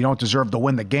go home. You don't deserve to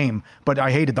win the game. But I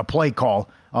hated the play call.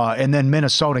 And then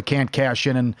Minnesota can't cash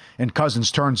in and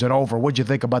Cousins turns it over. What'd you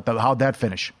think about how'd that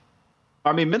finish?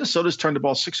 I mean, Minnesota's turned the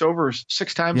ball six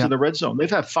times in the red zone. They've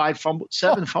had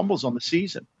seven fumbles on the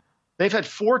season. They've had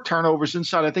 4 turnovers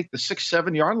inside, I think, the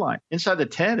 6-7 yard line, inside the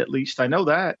 10 at least. I know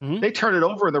that. Mm-hmm. They turned it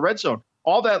over in the red zone.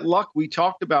 All that luck we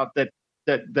talked about that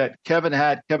Kevin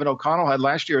O'Connell had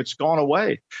last year, it's gone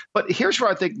away. But here's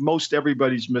where I think most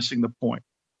everybody's missing the point.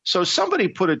 So somebody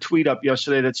put a tweet up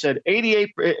yesterday that said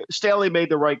Staley made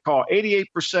the right call.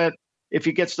 88% if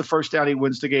he gets the first down, he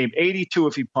wins the game. 82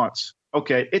 if he punts.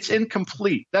 Okay, it's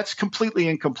incomplete. That's completely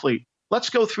incomplete. Let's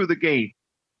go through the game.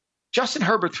 Justin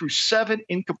Herbert threw 7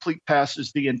 incomplete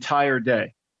passes the entire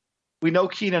day. We know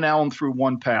Keenan Allen threw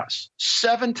 1 pass.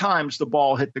 7 times the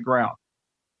ball hit the ground.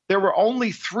 There were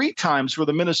only 3 times where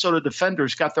the Minnesota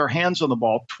defenders got their hands on the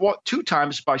ball, 2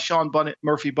 times by Sean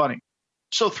Murphy Bunting.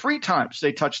 So 3 times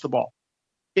they touched the ball.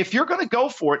 If you're going to go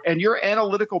for it and you're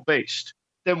analytical based,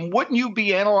 then wouldn't you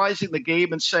be analyzing the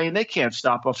game and saying they can't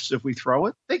stop us if we throw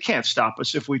it? They can't stop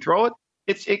us if we throw it.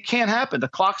 It can't happen. The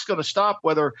clock's going to stop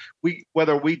whether we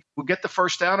get the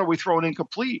first down or we throw it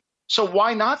incomplete. So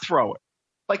why not throw it?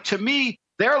 Like, to me,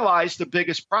 there lies the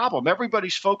biggest problem.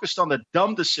 Everybody's focused on the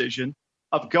dumb decision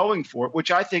of going for it, which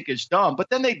I think is dumb, but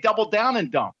then they double down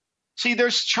in dumb. See,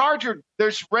 there's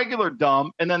regular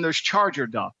dumb, and then there's Charger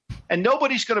dumb. And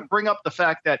nobody's going to bring up the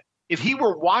fact that if he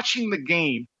were watching the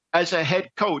game as a head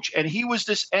coach and he was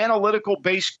this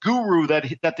analytical-based guru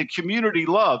that the community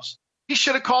loves, he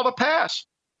should have called a pass,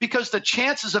 because the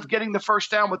chances of getting the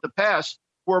first down with the pass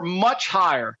were much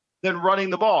higher than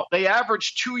running the ball. They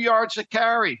averaged 2 yards a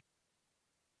carry.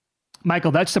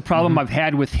 Michael, that's the problem I've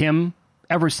had with him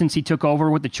ever since he took over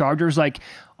with the Chargers. Like,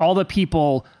 all the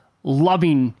people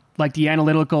loving like the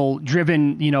analytical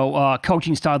driven,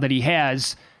 coaching style that he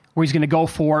has, where he's going to go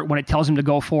for it when it tells him to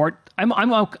go for it.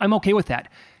 I'm okay with that.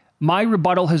 My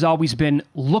rebuttal has always been,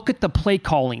 look at the play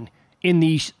calling in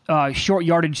these short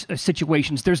yardage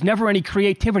situations. There's never any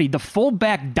creativity. The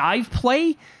fullback dive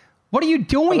play, what are you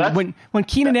doing when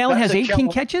Keenan Allen has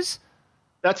 18 catches?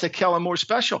 That's a Kellen Moore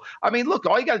special. I mean, look,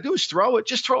 all you got to do is throw it.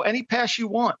 Just throw any pass you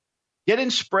want. Get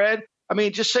in spread. I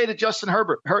mean, just say to Justin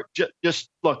Herbert, just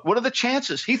look, what are the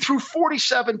chances? He threw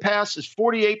 47 passes,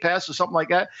 48 passes, something like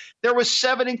that. There was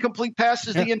 7 incomplete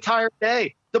passes the entire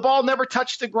day. The ball never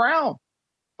touched the ground.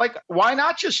 Like, why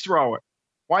not just throw it?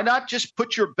 Why not just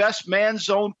put your best man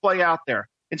zone play out there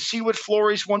and see what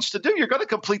Flores wants to do? You're going to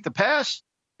complete the pass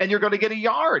and you're going to get a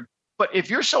yard. But if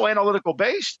you're so analytical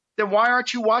based, then why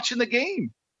aren't you watching the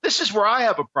game? This is where I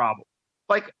have a problem.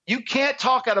 Like, you can't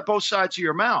talk out of both sides of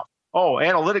your mouth. Oh,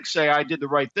 analytics say I did the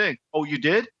right thing. Oh, you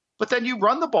did? But then you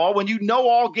run the ball when you know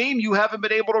all game you haven't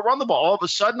been able to run the ball. All of a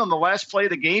sudden, on the last play of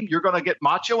the game, you're going to get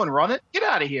macho and run it? Get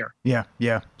out of here. Yeah.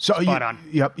 So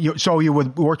you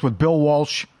worked with Bill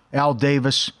Walsh, Al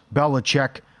Davis,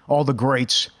 Belichick, all the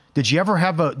greats. Did you ever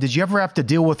have to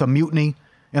deal with a mutiny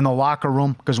in the locker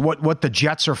room? Because what the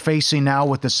Jets are facing now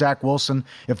with the Zach Wilson,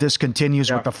 if this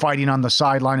continues with the fighting on the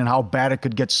sideline and how bad it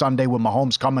could get Sunday with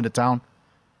Mahomes coming to town?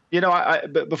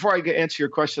 But before I answer your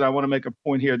question, I want to make a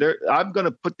point here. I'm going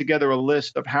to put together a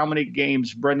list of how many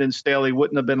games Brendan Staley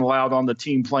wouldn't have been allowed on the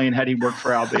team playing had he worked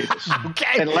for Al Davis.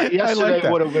 Okay. And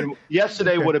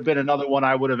yesterday would have been another one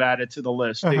I would have added to the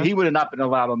list. He would have not been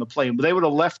allowed on the plane, but they would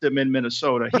have left him in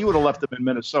Minnesota. He would have left him in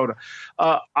Minnesota.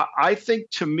 I think,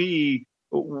 to me,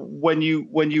 when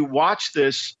you watch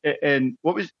this, and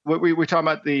what we were talking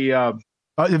about the.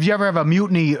 If you ever have a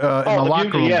mutiny in the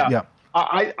locker room, yeah.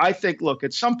 I think, look,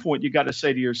 at some point you got to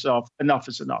say to yourself, enough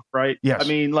is enough, right? Yes. I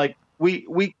mean, like,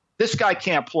 this guy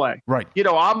can't play. Right.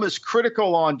 I'm as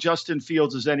critical on Justin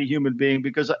Fields as any human being,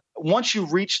 because once you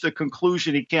reach the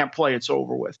conclusion he can't play, it's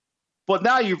over with. But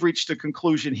now you've reached the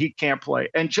conclusion he can't play.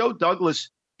 And Joe Douglas,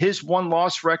 his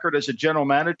 1-loss record as a general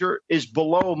manager is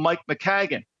below Mike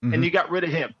McCagan, and you got rid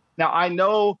of him. Now, I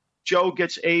know Joe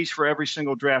gets A's for every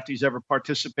single draft he's ever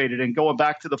participated in, going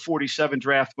back to the 47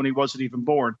 draft when he wasn't even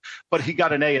born. But he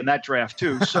got an A in that draft,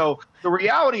 too. So the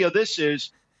reality of this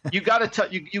is you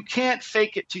can't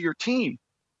fake it to your team.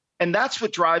 And that's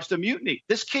what drives the mutiny.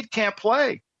 This kid can't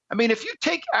play. I mean, if you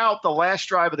take out the last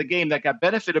drive of the game that got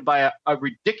benefited by a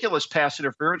ridiculous pass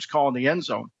interference call in the end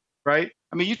zone, right?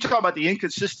 I mean, you talk about the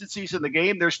inconsistencies in the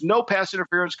game. There's no pass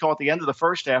interference call at the end of the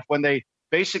first half when they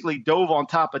basically dove on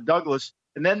top of Douglas,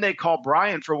 and then they call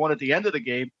Bryant for one at the end of the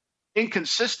game.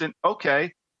 Inconsistent,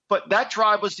 okay, but that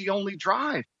drive was the only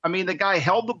drive. I mean, the guy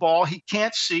held the ball. He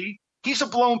can't see. He's a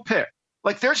blown pick.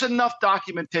 Like, there's enough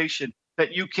documentation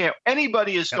that you can't –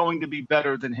 anybody is going to be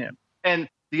better than him. And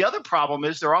the other problem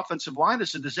is their offensive line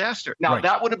is a disaster. Now,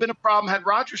 that would have been a problem had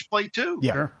Rodgers played too.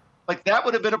 Yeah. Sure. Like, that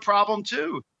would have been a problem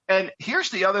too. And here's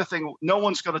the other thing no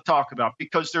one's going to talk about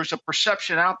because there's a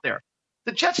perception out there.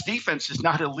 The Jets' defense is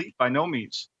not elite by no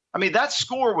means. I mean, that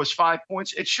score was 5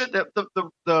 points. It should have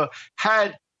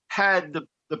had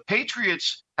the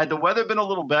Patriots, had the weather been a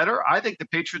little better, I think the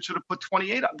Patriots would have put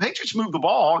 28 up. The Patriots moved the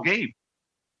ball all game.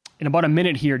 In about a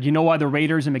minute here, do you know why the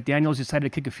Raiders and McDaniels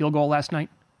decided to kick a field goal last night?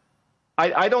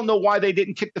 I don't know why they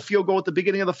didn't kick the field goal at the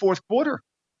beginning of the fourth quarter.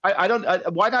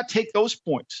 Why not take those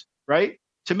points, right?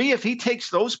 To me, if he takes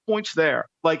those points there,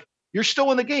 like, you're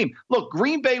still in the game. Look,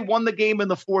 Green Bay won the game in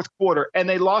the fourth quarter, and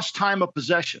they lost time of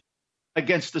possession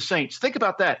against the Saints. Think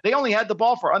about that. They only had the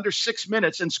ball for under 6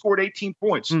 minutes and scored 18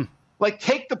 points. Like,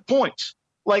 take the points.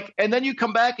 Like, and then you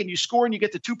come back and you score and you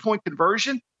get the 2-point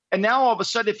conversion. And now all of a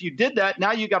sudden, if you did that,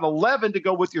 now you got 11 to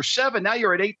go with your 7. Now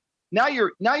you're at 8. Now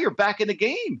you're back in the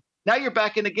game. Now you're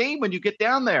back in the game when you get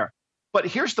down there. But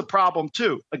here's the problem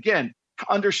too. Again,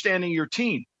 understanding your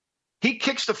team. He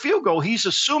kicks the field goal. He's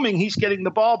assuming he's getting the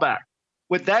ball back.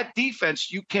 With that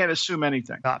defense, you can't assume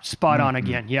anything. Spot on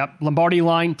again. Yep. Lombardi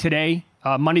line today,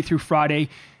 Monday through Friday,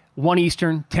 1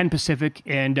 Eastern, 10 Pacific,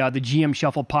 and the GM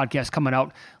Shuffle podcast coming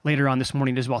out later on this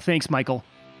morning as well. Thanks, Michael.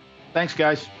 Thanks,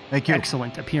 guys. Thank you.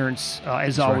 Excellent appearance,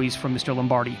 as always, from Mr.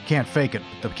 Lombardi. Can't fake it.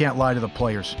 They can't lie to the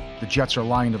players. The Jets are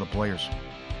lying to the players.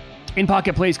 In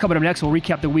Pocket Plays coming up next. We'll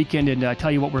recap the weekend and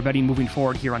tell you what we're betting moving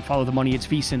forward here on Follow the Money. It's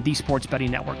VSiN, the Sports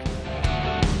Betting Network.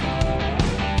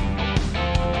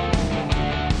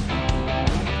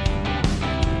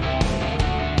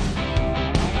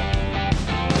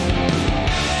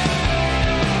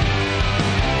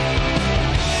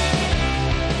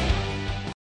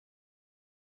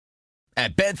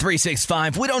 At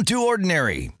Bet365, we don't do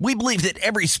ordinary. We believe that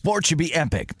every sport should be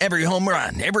epic. Every home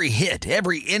run, every hit,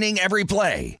 every inning, every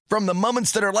play. From the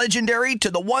moments that are legendary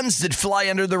to the ones that fly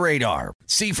under the radar.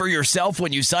 See for yourself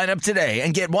when you sign up today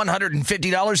and get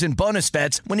 $150 in bonus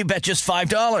bets when you bet just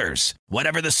 $5.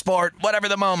 Whatever the sport, whatever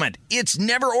the moment, it's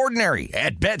never ordinary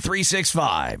at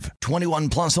Bet365. 21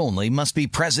 plus only. Must be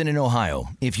present in Ohio.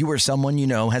 If you or someone you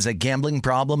know has a gambling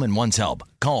problem and wants help,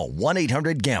 call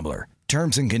 1-800-GAMBLER.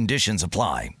 Terms and conditions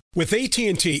apply. With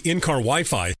AT&T in-car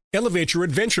Wi-Fi, elevate your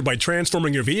adventure by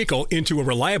transforming your vehicle into a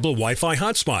reliable Wi-Fi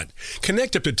hotspot.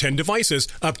 Connect up to 10 devices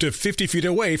up to 50 feet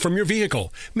away from your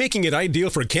vehicle, making it ideal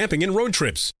for camping and road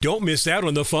trips. Don't miss out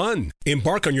on the fun.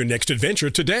 Embark on your next adventure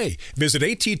today. Visit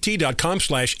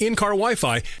att.com/in-car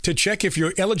Wi-Fi to check if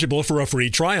you're eligible for a free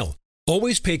trial.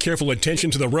 Always pay careful attention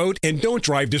to the road and don't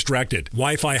drive distracted.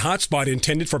 Wi-Fi hotspot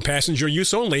intended for passenger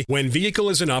use only when vehicle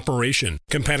is in operation.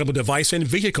 Compatible device and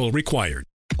vehicle required.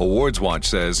 Awards Watch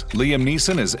says Liam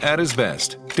Neeson is at his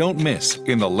best. Don't miss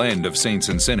in the land of saints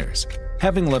and sinners.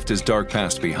 Having left his dark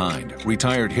past behind,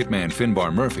 retired hitman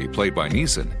Finbar Murphy, played by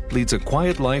Neeson, leads a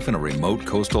quiet life in a remote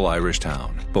coastal Irish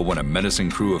town. But when a menacing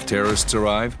crew of terrorists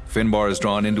arrive, Finbar is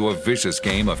drawn into a vicious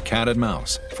game of cat and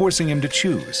mouse, forcing him to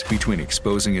choose between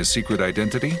exposing his secret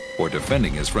identity or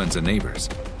defending his friends and neighbors.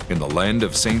 In the land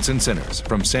of saints and sinners,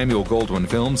 from Samuel Goldwyn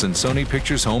Films and Sony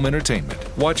Pictures Home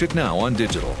Entertainment. Watch it now on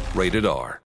digital. Rated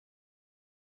R.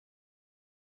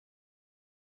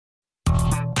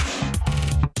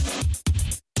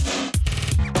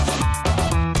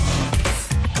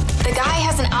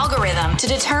 An algorithm to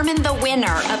determine the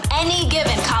winner of any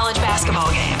given college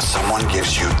basketball game. Someone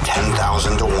gives you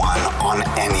 10,000 to 1 on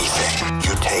anything.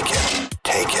 You take it.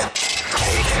 Take it.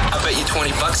 Take it. I bet you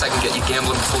 $20 I can get you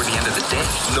gambling before the end of the day.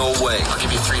 No way. I'll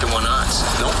give you 3-1 odds.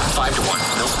 Nope. 5-1.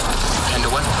 Nope.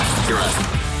 10-1. You're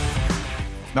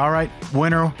on. All right.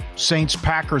 Winner, Saints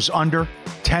Packers under.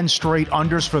 10 straight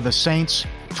unders for the Saints.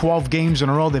 12 games in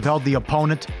a row they've held the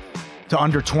opponent to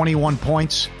under 21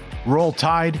 points. Roll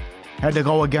Tide. Had to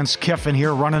go against Kiffin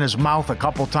here, running his mouth a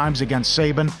couple times against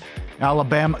Saban.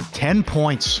 Alabama, 10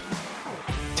 points.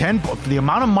 10 for the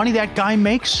amount of money that guy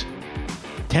makes.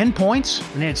 10 points.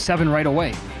 And they had 7 right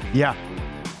away. Yeah.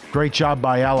 Great job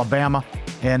by Alabama.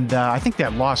 And I think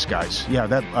that lost, guys. Yeah,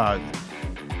 that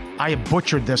I have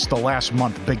butchered this the last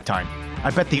month big time.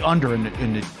 I bet the under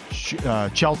in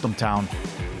the Cheltenham Town,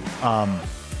 I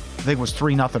think it was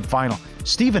 3-0 final.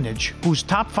 Stevenage, who's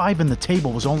top 5 in the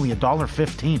table, was only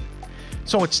 $1.15.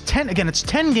 So it's 10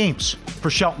 games for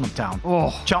Cheltenham Town.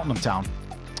 Oh. Cheltenham Town,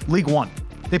 League One.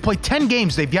 They played 10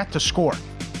 games. They've yet to score.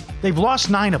 They've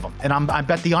lost 9 of them. And I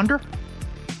bet the under.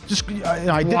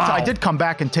 I did come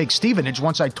back and take Stevenage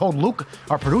once I told Luke,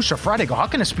 our producer, Friday, how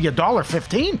can this be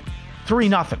 $1.15?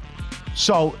 3-0.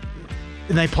 So,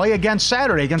 and they play again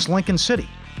Saturday against Lincoln City.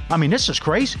 I mean, this is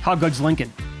crazy. How good's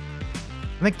Lincoln?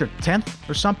 I think they're 10th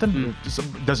or something.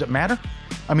 Does it matter?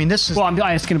 I mean, this is... Well, I'm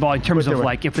asking about in terms of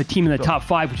like if the team in the top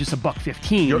 5 was just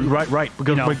 $1.15. Right.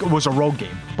 Because it was a road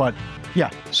game. But, yeah.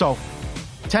 So,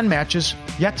 10 matches,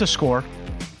 yet to score.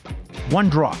 1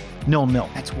 draw,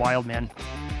 0-0. That's wild, man.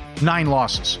 9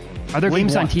 losses. Are there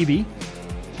games on TV?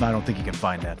 I don't think you can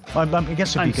find that. I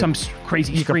guess if on you could, some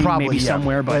crazy you screen could probably, maybe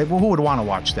somewhere. But who would want to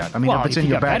watch that? I mean, if it's in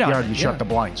your backyard, you shut the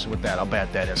blinds with that. How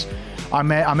bad that is.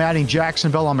 I'm adding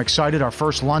Jacksonville. I'm excited. Our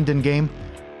first London game.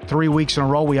 3 weeks in a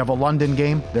row, we have a London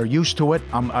game. They're used to it.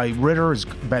 Ritter has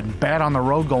been bad on the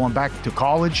road going back to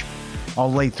college.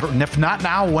 I'll lay through. And if not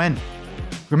now, when?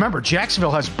 Remember,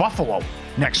 Jacksonville has Buffalo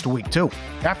next week, too,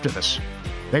 after this.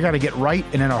 They got to get right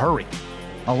and in a hurry.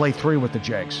 I'll lay 3 with the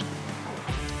Jags.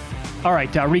 All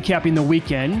right, recapping the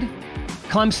weekend.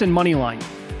 Clemson money line.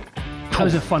 That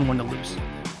was a fun one to lose.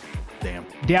 Damn.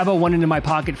 Dabo went into my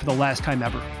pocket for the last time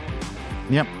ever.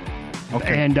 Yep.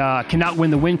 Okay. And cannot win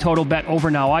the win total bet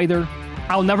over now either.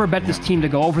 I'll never bet this team to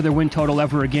go over their win total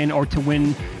ever again or to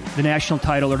win the national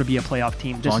title or to be a playoff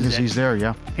team. As long as he's there,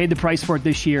 yeah. Paid the price for it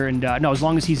this year. And no, as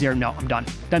long as he's there, no, I'm done.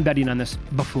 Done betting on this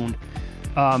buffoon.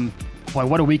 Boy,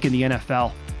 what a week in the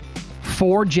NFL.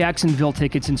 4 Jacksonville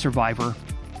tickets in Survivor.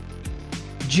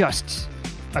 Just,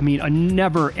 a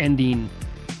never-ending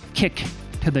kick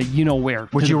to the you-know-where.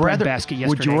 Would you rather basket yesterday.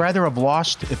 Would you rather have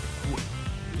lost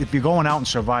if you're going out in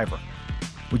Survivor?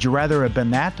 Would you rather have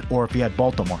been that or if you had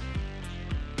Baltimore?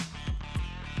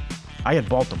 I had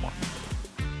Baltimore.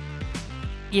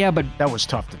 Yeah, but that was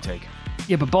tough to take.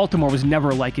 Yeah, but Baltimore was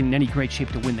never in any great shape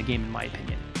to win the game, in my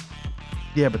opinion.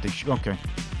 Yeah, but okay.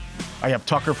 I have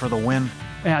Tucker for the win.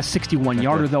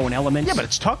 61-yarder though in elements. Yeah, but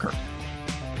it's Tucker.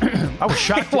 I was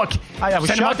shocked. Look, I was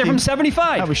sent him out there from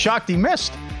 75. I was shocked he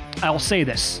missed. I'll say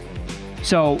this.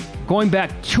 So, going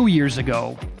back 2 years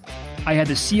ago, I had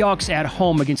the Seahawks at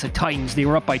home against the Titans. They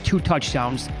were up by 2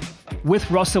 touchdowns.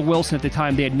 With Russell Wilson at the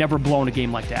time, they had never blown a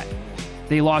game like that.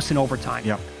 They lost in overtime.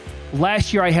 Yep.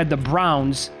 Last year, I had the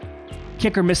Browns.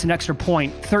 Kicker missed an extra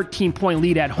point. 13-point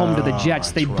lead at home to the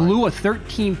Jets. They blew a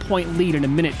 13-point lead in a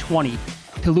minute 20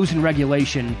 to lose in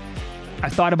regulation. I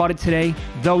thought about it today.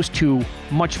 Those 2,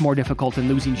 much more difficult than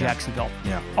losing Jacksonville.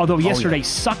 Yeah. Although yesterday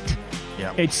sucked.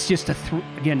 Yeah. It's just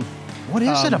again. What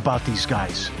is it about these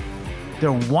guys? They're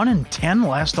 1-10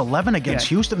 last 11 against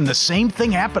Houston. And the same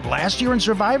thing happened last year in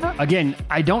Survivor? Again,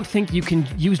 I don't think you can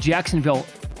use Jacksonville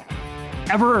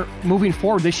ever moving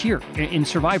forward this year in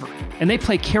Survivor. And they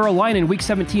play Carolina in Week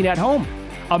 17 at home.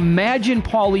 Imagine,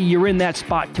 Paulie, you're in that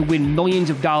spot to win millions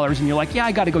of dollars, and you're like, yeah,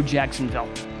 I got to go Jacksonville.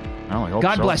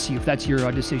 God bless you if that's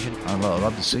your decision. I'd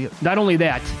love to see it. Not only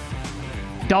that,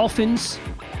 Dolphins,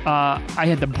 I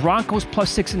had the Broncos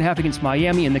plus 6.5 against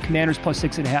Miami and the Commanders plus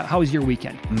 6.5. How was your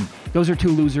weekend? Those are 2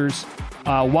 losers.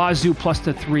 Wazoo plus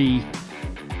the 3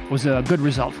 was a good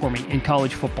result for me in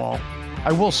college football.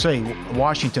 I will say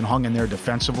Washington hung in there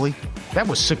defensively. That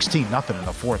was 16-0 in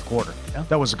the fourth quarter. Yeah.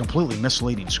 That was a completely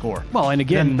misleading score. Well, and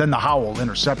again... Then the Howell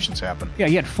interceptions happened. Yeah,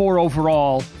 he had 4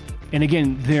 overall. And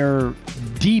again, they're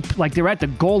deep, they're at the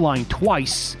goal line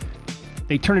twice.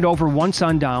 They turned it over once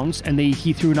on downs, and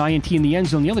he threw an INT in the end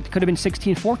zone. The other could have been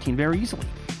 16-14 very easily.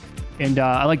 And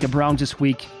I like the Browns this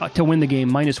week to win the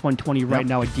game, minus 120 right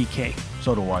now at DK.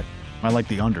 So do I. I like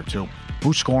the under, too.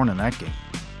 Who's scoring in that game?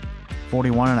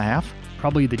 41.5?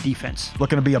 Probably the defense.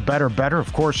 Looking to be a better?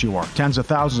 Of course you are. Tens of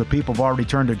thousands of people have already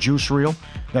turned to Juice Reel.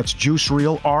 That's Juice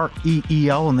Reel,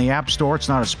 REEL, in the App Store. It's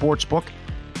not a sports book.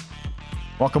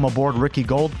 Welcome aboard, Ricky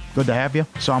Gold. Good to have you.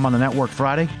 Saw him on the network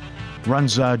Friday.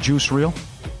 Runs Juice Reel.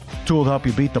 Tool to help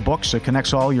you beat the books. It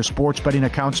connects all your sports betting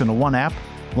accounts into one app,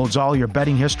 loads all your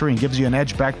betting history, and gives you an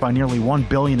edge backed by nearly $1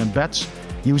 billion in bets.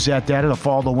 Use that data to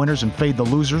follow the winners and fade the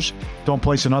losers. Don't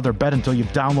place another bet until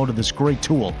you've downloaded this great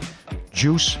tool.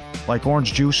 Juice, like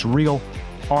orange juice, Reel,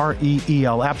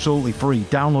 REEL, absolutely free.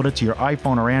 Download it to your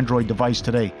iPhone or Android device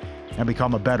today and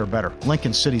become a better.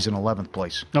 Lincoln City's in 11th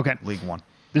place. Okay. League One.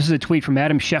 This is a tweet from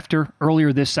Adam Schefter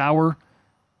earlier this hour.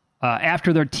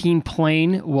 After their team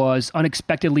plane was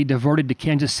unexpectedly diverted to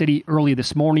Kansas City early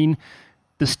this morning,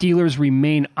 the Steelers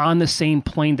remain on the same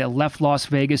plane that left Las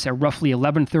Vegas at roughly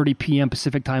 11:30 p.m.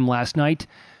 Pacific time last night,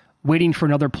 waiting for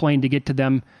another plane to get to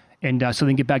them and so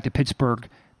they can get back to Pittsburgh.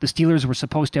 The Steelers were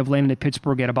supposed to have landed at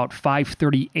Pittsburgh at about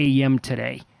 5:30 a.m.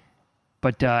 today.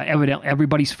 But evidently,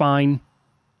 everybody's fine.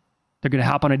 They're going to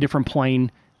hop on a different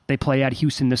plane. They play at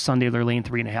Houston this Sunday. They're laying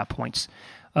 3.5 points.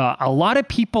 A lot of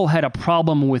people had a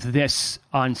problem with this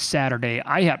on Saturday.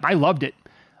 I loved it.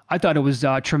 I thought it was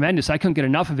tremendous. I couldn't get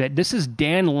enough of it. This is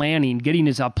Dan Lanning getting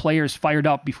his players fired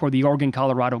up before the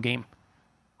Oregon-Colorado game.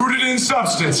 Rooted in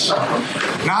substance,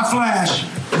 not flash.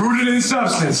 Rooted in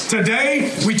substance.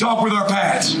 Today, we talk with our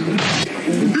pads. You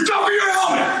talk with your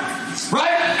helmet,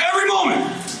 right? Every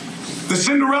moment. The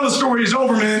Cinderella story is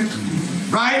over, man.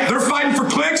 Right? They're fighting for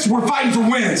clicks. We're fighting for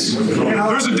wins.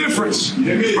 There's a difference,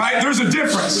 right? There's a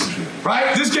difference,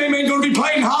 right? This game ain't going to be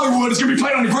played in Hollywood. It's going to be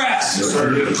played on the grass,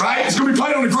 right? It's going to be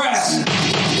played on the grass.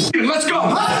 Let's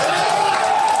go.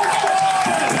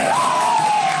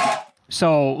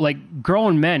 So, like,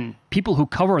 grown men, people who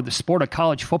cover the sport of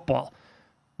college football,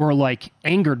 were, like,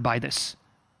 angered by this.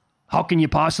 How can you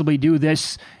possibly do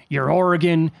this? You're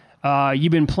Oregon.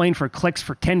 You've been playing for clicks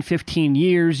for 10, 15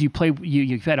 years. You've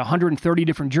had 130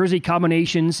 different jersey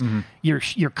combinations. Mm-hmm.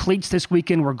 Your cleats this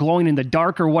weekend were glowing in the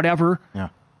dark or whatever. Yeah.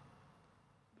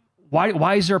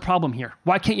 Why is there a problem here?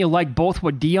 Why can't you like both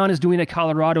what Deion is doing at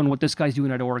Colorado and what this guy's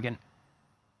doing at Oregon?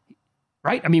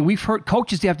 Right? I mean, we've heard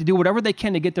coaches have to do whatever they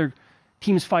can to get their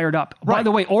teams fired up. Right. By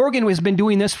the way, Oregon has been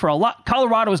doing this for a lot.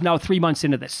 Colorado is now 3 months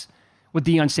into this with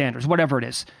Deion Sanders, whatever it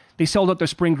is. They sold out their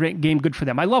spring game. Good for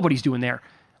them. I love what he's doing there.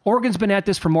 Oregon's been at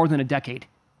this for more than a decade.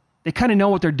 They kind of know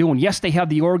what they're doing. Yes, they have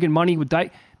the Oregon money,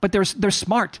 but they're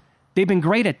smart. They've been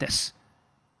great at this.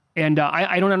 And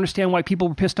I don't understand why people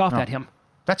were pissed off at him.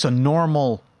 That's a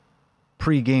normal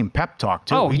pregame pep talk,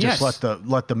 too. Oh, he yes. just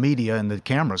let the media and the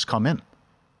cameras come in.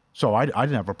 So I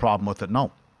didn't have a problem with it,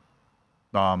 no.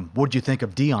 What did you think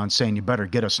of Deion saying, you better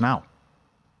get us now?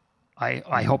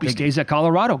 I hope he stays at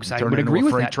Colorado, because I would agree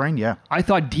with that. Train, yeah. I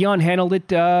thought Deion handled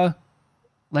it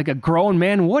like a grown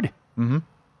man would. Mm-hmm.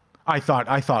 I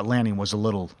thought Lanning was a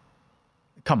little,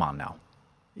 come on now.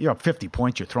 You're up 50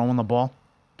 points, you're throwing the ball.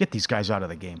 Get these guys out of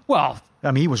the game. Well,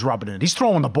 I mean, he was rubbing it. He's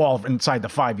throwing the ball inside the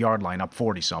 5-yard line up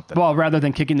 40-something. Well, rather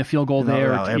than kicking the field goal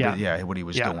there. What he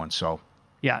was doing, so.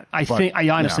 Yeah, I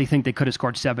honestly think they could have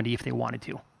scored 70 if they wanted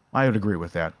to. I would agree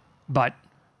with that. But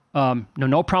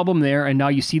no problem there. And now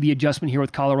you see the adjustment here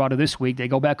with Colorado this week. They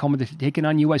go back home and they're taking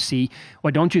on USC.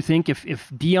 Well, don't you think if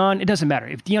Deion, it doesn't matter.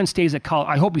 If Deion stays at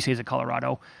I hope he stays at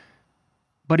Colorado.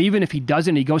 But even if he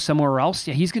doesn't, he goes somewhere else,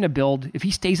 yeah, he's going to build, if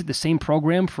he stays at the same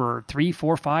program for 3,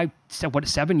 4, 5,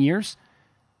 7 years,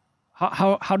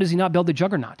 how does he not build the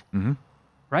juggernaut? Mm-hmm.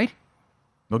 Right?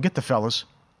 We'll get the fellas.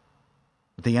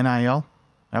 The NIL,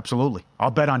 absolutely.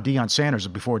 I'll bet on Deion Sanders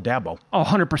before Dabo. Oh,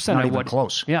 100% Not I even would.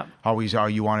 close. Yeah. How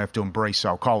you want to have to embrace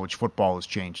how college football has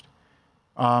changed.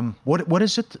 What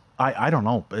is it? I don't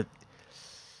know. But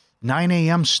 9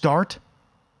 a.m. start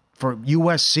for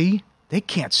USC? They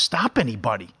can't stop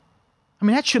anybody. I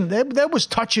mean, that was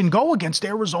touch and go against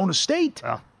Arizona State.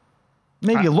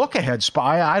 Maybe a look-ahead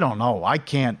spy. I don't know. I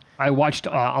can't. I watched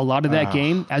a lot of that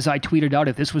game. As I tweeted out,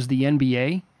 if this was the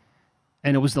NBA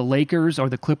and it was the Lakers or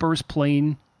the Clippers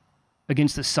playing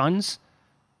against the Suns,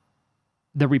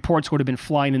 the reports would have been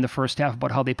flying in the first half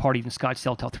about how they partied in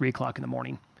Scottsdale till 3 o'clock in the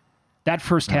morning. That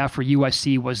first half for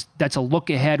USC that's a look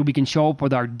ahead. We can show up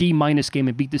with our D- game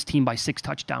and beat this team by 6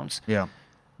 touchdowns. Yeah.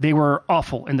 They were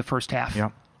awful in the first half. Yeah.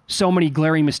 So many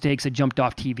glaring mistakes that jumped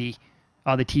off the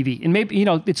TV. And maybe,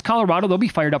 it's Colorado. They'll be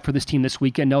fired up for this team this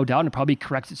weekend, no doubt, and it probably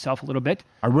corrects itself a little bit.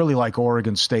 I really like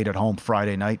Oregon State at home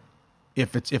Friday night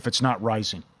if it's not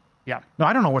rising. Yeah. No,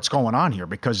 I don't know what's going on here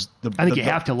because I think you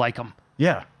have to like them.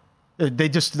 Yeah.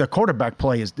 The quarterback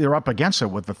play they're up against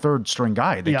it with the third string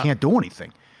guy. They can't do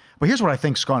anything. But here's what I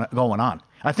think's going on.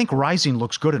 I think Rising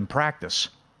looks good in practice.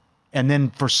 And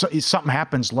then something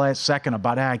happens last second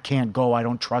about, I can't go, I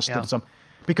don't trust it.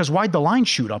 Because why'd the line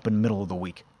shoot up in the middle of the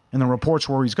week? And the reports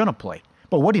where he's going to play.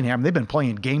 But Whittingham, they've been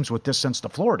playing games with this since the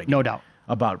Florida game. No doubt.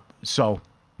 So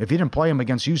if you didn't play him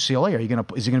against UCLA,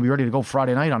 is he going to be ready to go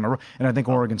Friday night on the road? And I think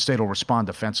Oregon State will respond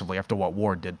defensively after what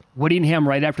Ward did. Whittingham,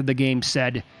 right after the game,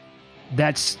 said,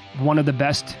 that's one of the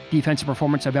best defensive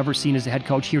performances I've ever seen as a head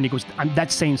coach here. And he goes,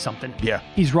 that's saying something. Yeah.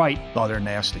 He's right. Oh, they're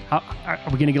nasty. Are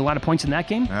we going to get a lot of points in that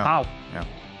game? Yeah. How? Yeah.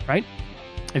 Right?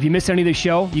 If you missed any of the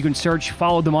show, you can search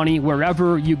Follow the Money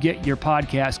wherever you get your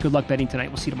podcast. Good luck betting tonight.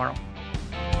 We'll see you tomorrow.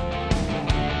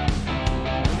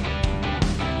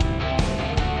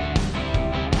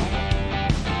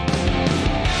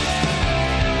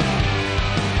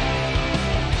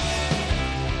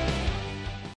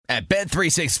 At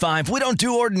Bet365, we don't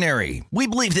do ordinary. We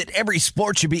believe that every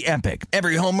sport should be epic.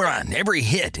 Every home run, every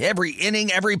hit, every inning,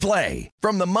 every play.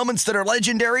 From the moments that are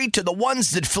legendary to the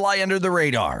ones that fly under the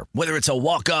radar. Whether it's a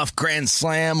walk-off grand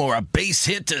slam or a base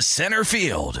hit to center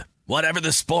field. Whatever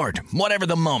the sport, whatever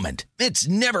the moment, it's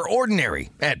never ordinary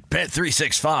at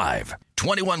Bet365.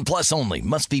 21 plus only.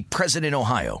 Must be present in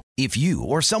Ohio. If you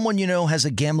or someone you know has a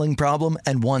gambling problem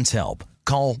and wants help,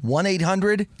 call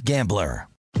 1-800-GAMBLER.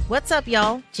 What's up,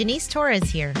 y'all? Janice Torres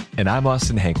here. And I'm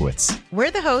Austin Hankwitz.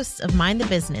 We're the hosts of Mind the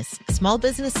Business, Small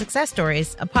Business Success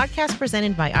Stories, a podcast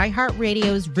presented by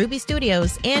iHeartRadio's Ruby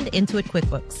Studios and Intuit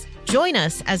QuickBooks. Join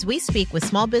us as we speak with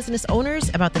small business owners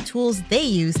about the tools they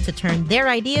use to turn their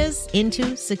ideas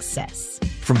into success.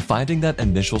 From finding that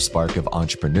initial spark of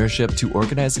entrepreneurship to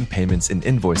organizing payments and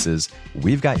invoices,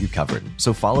 we've got you covered.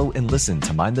 So follow and listen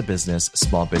to Mind the Business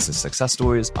Small Business Success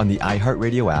Stories on the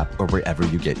iHeartRadio app or wherever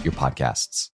you get your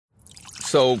podcasts.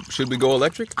 So, should we go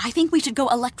electric? I think we should go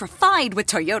electrified with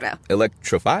Toyota.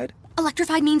 Electrified?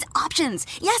 Electrified means options.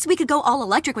 Yes, we could go all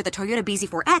electric with the Toyota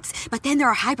BZ4X, but then there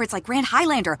are hybrids like Grand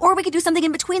Highlander, or we could do something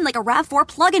in between like a RAV4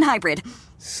 plug-in hybrid.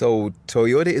 So,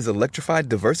 Toyota is electrified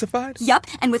diversified? Yup,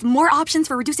 and with more options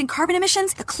for reducing carbon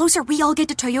emissions, the closer we all get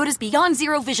to Toyota's Beyond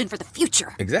Zero vision for the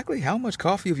future. Exactly how much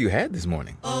coffee have you had this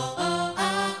morning?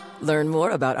 Learn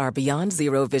more about our Beyond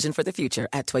Zero vision for the future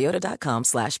at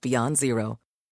toyota.com/Beyond Zero.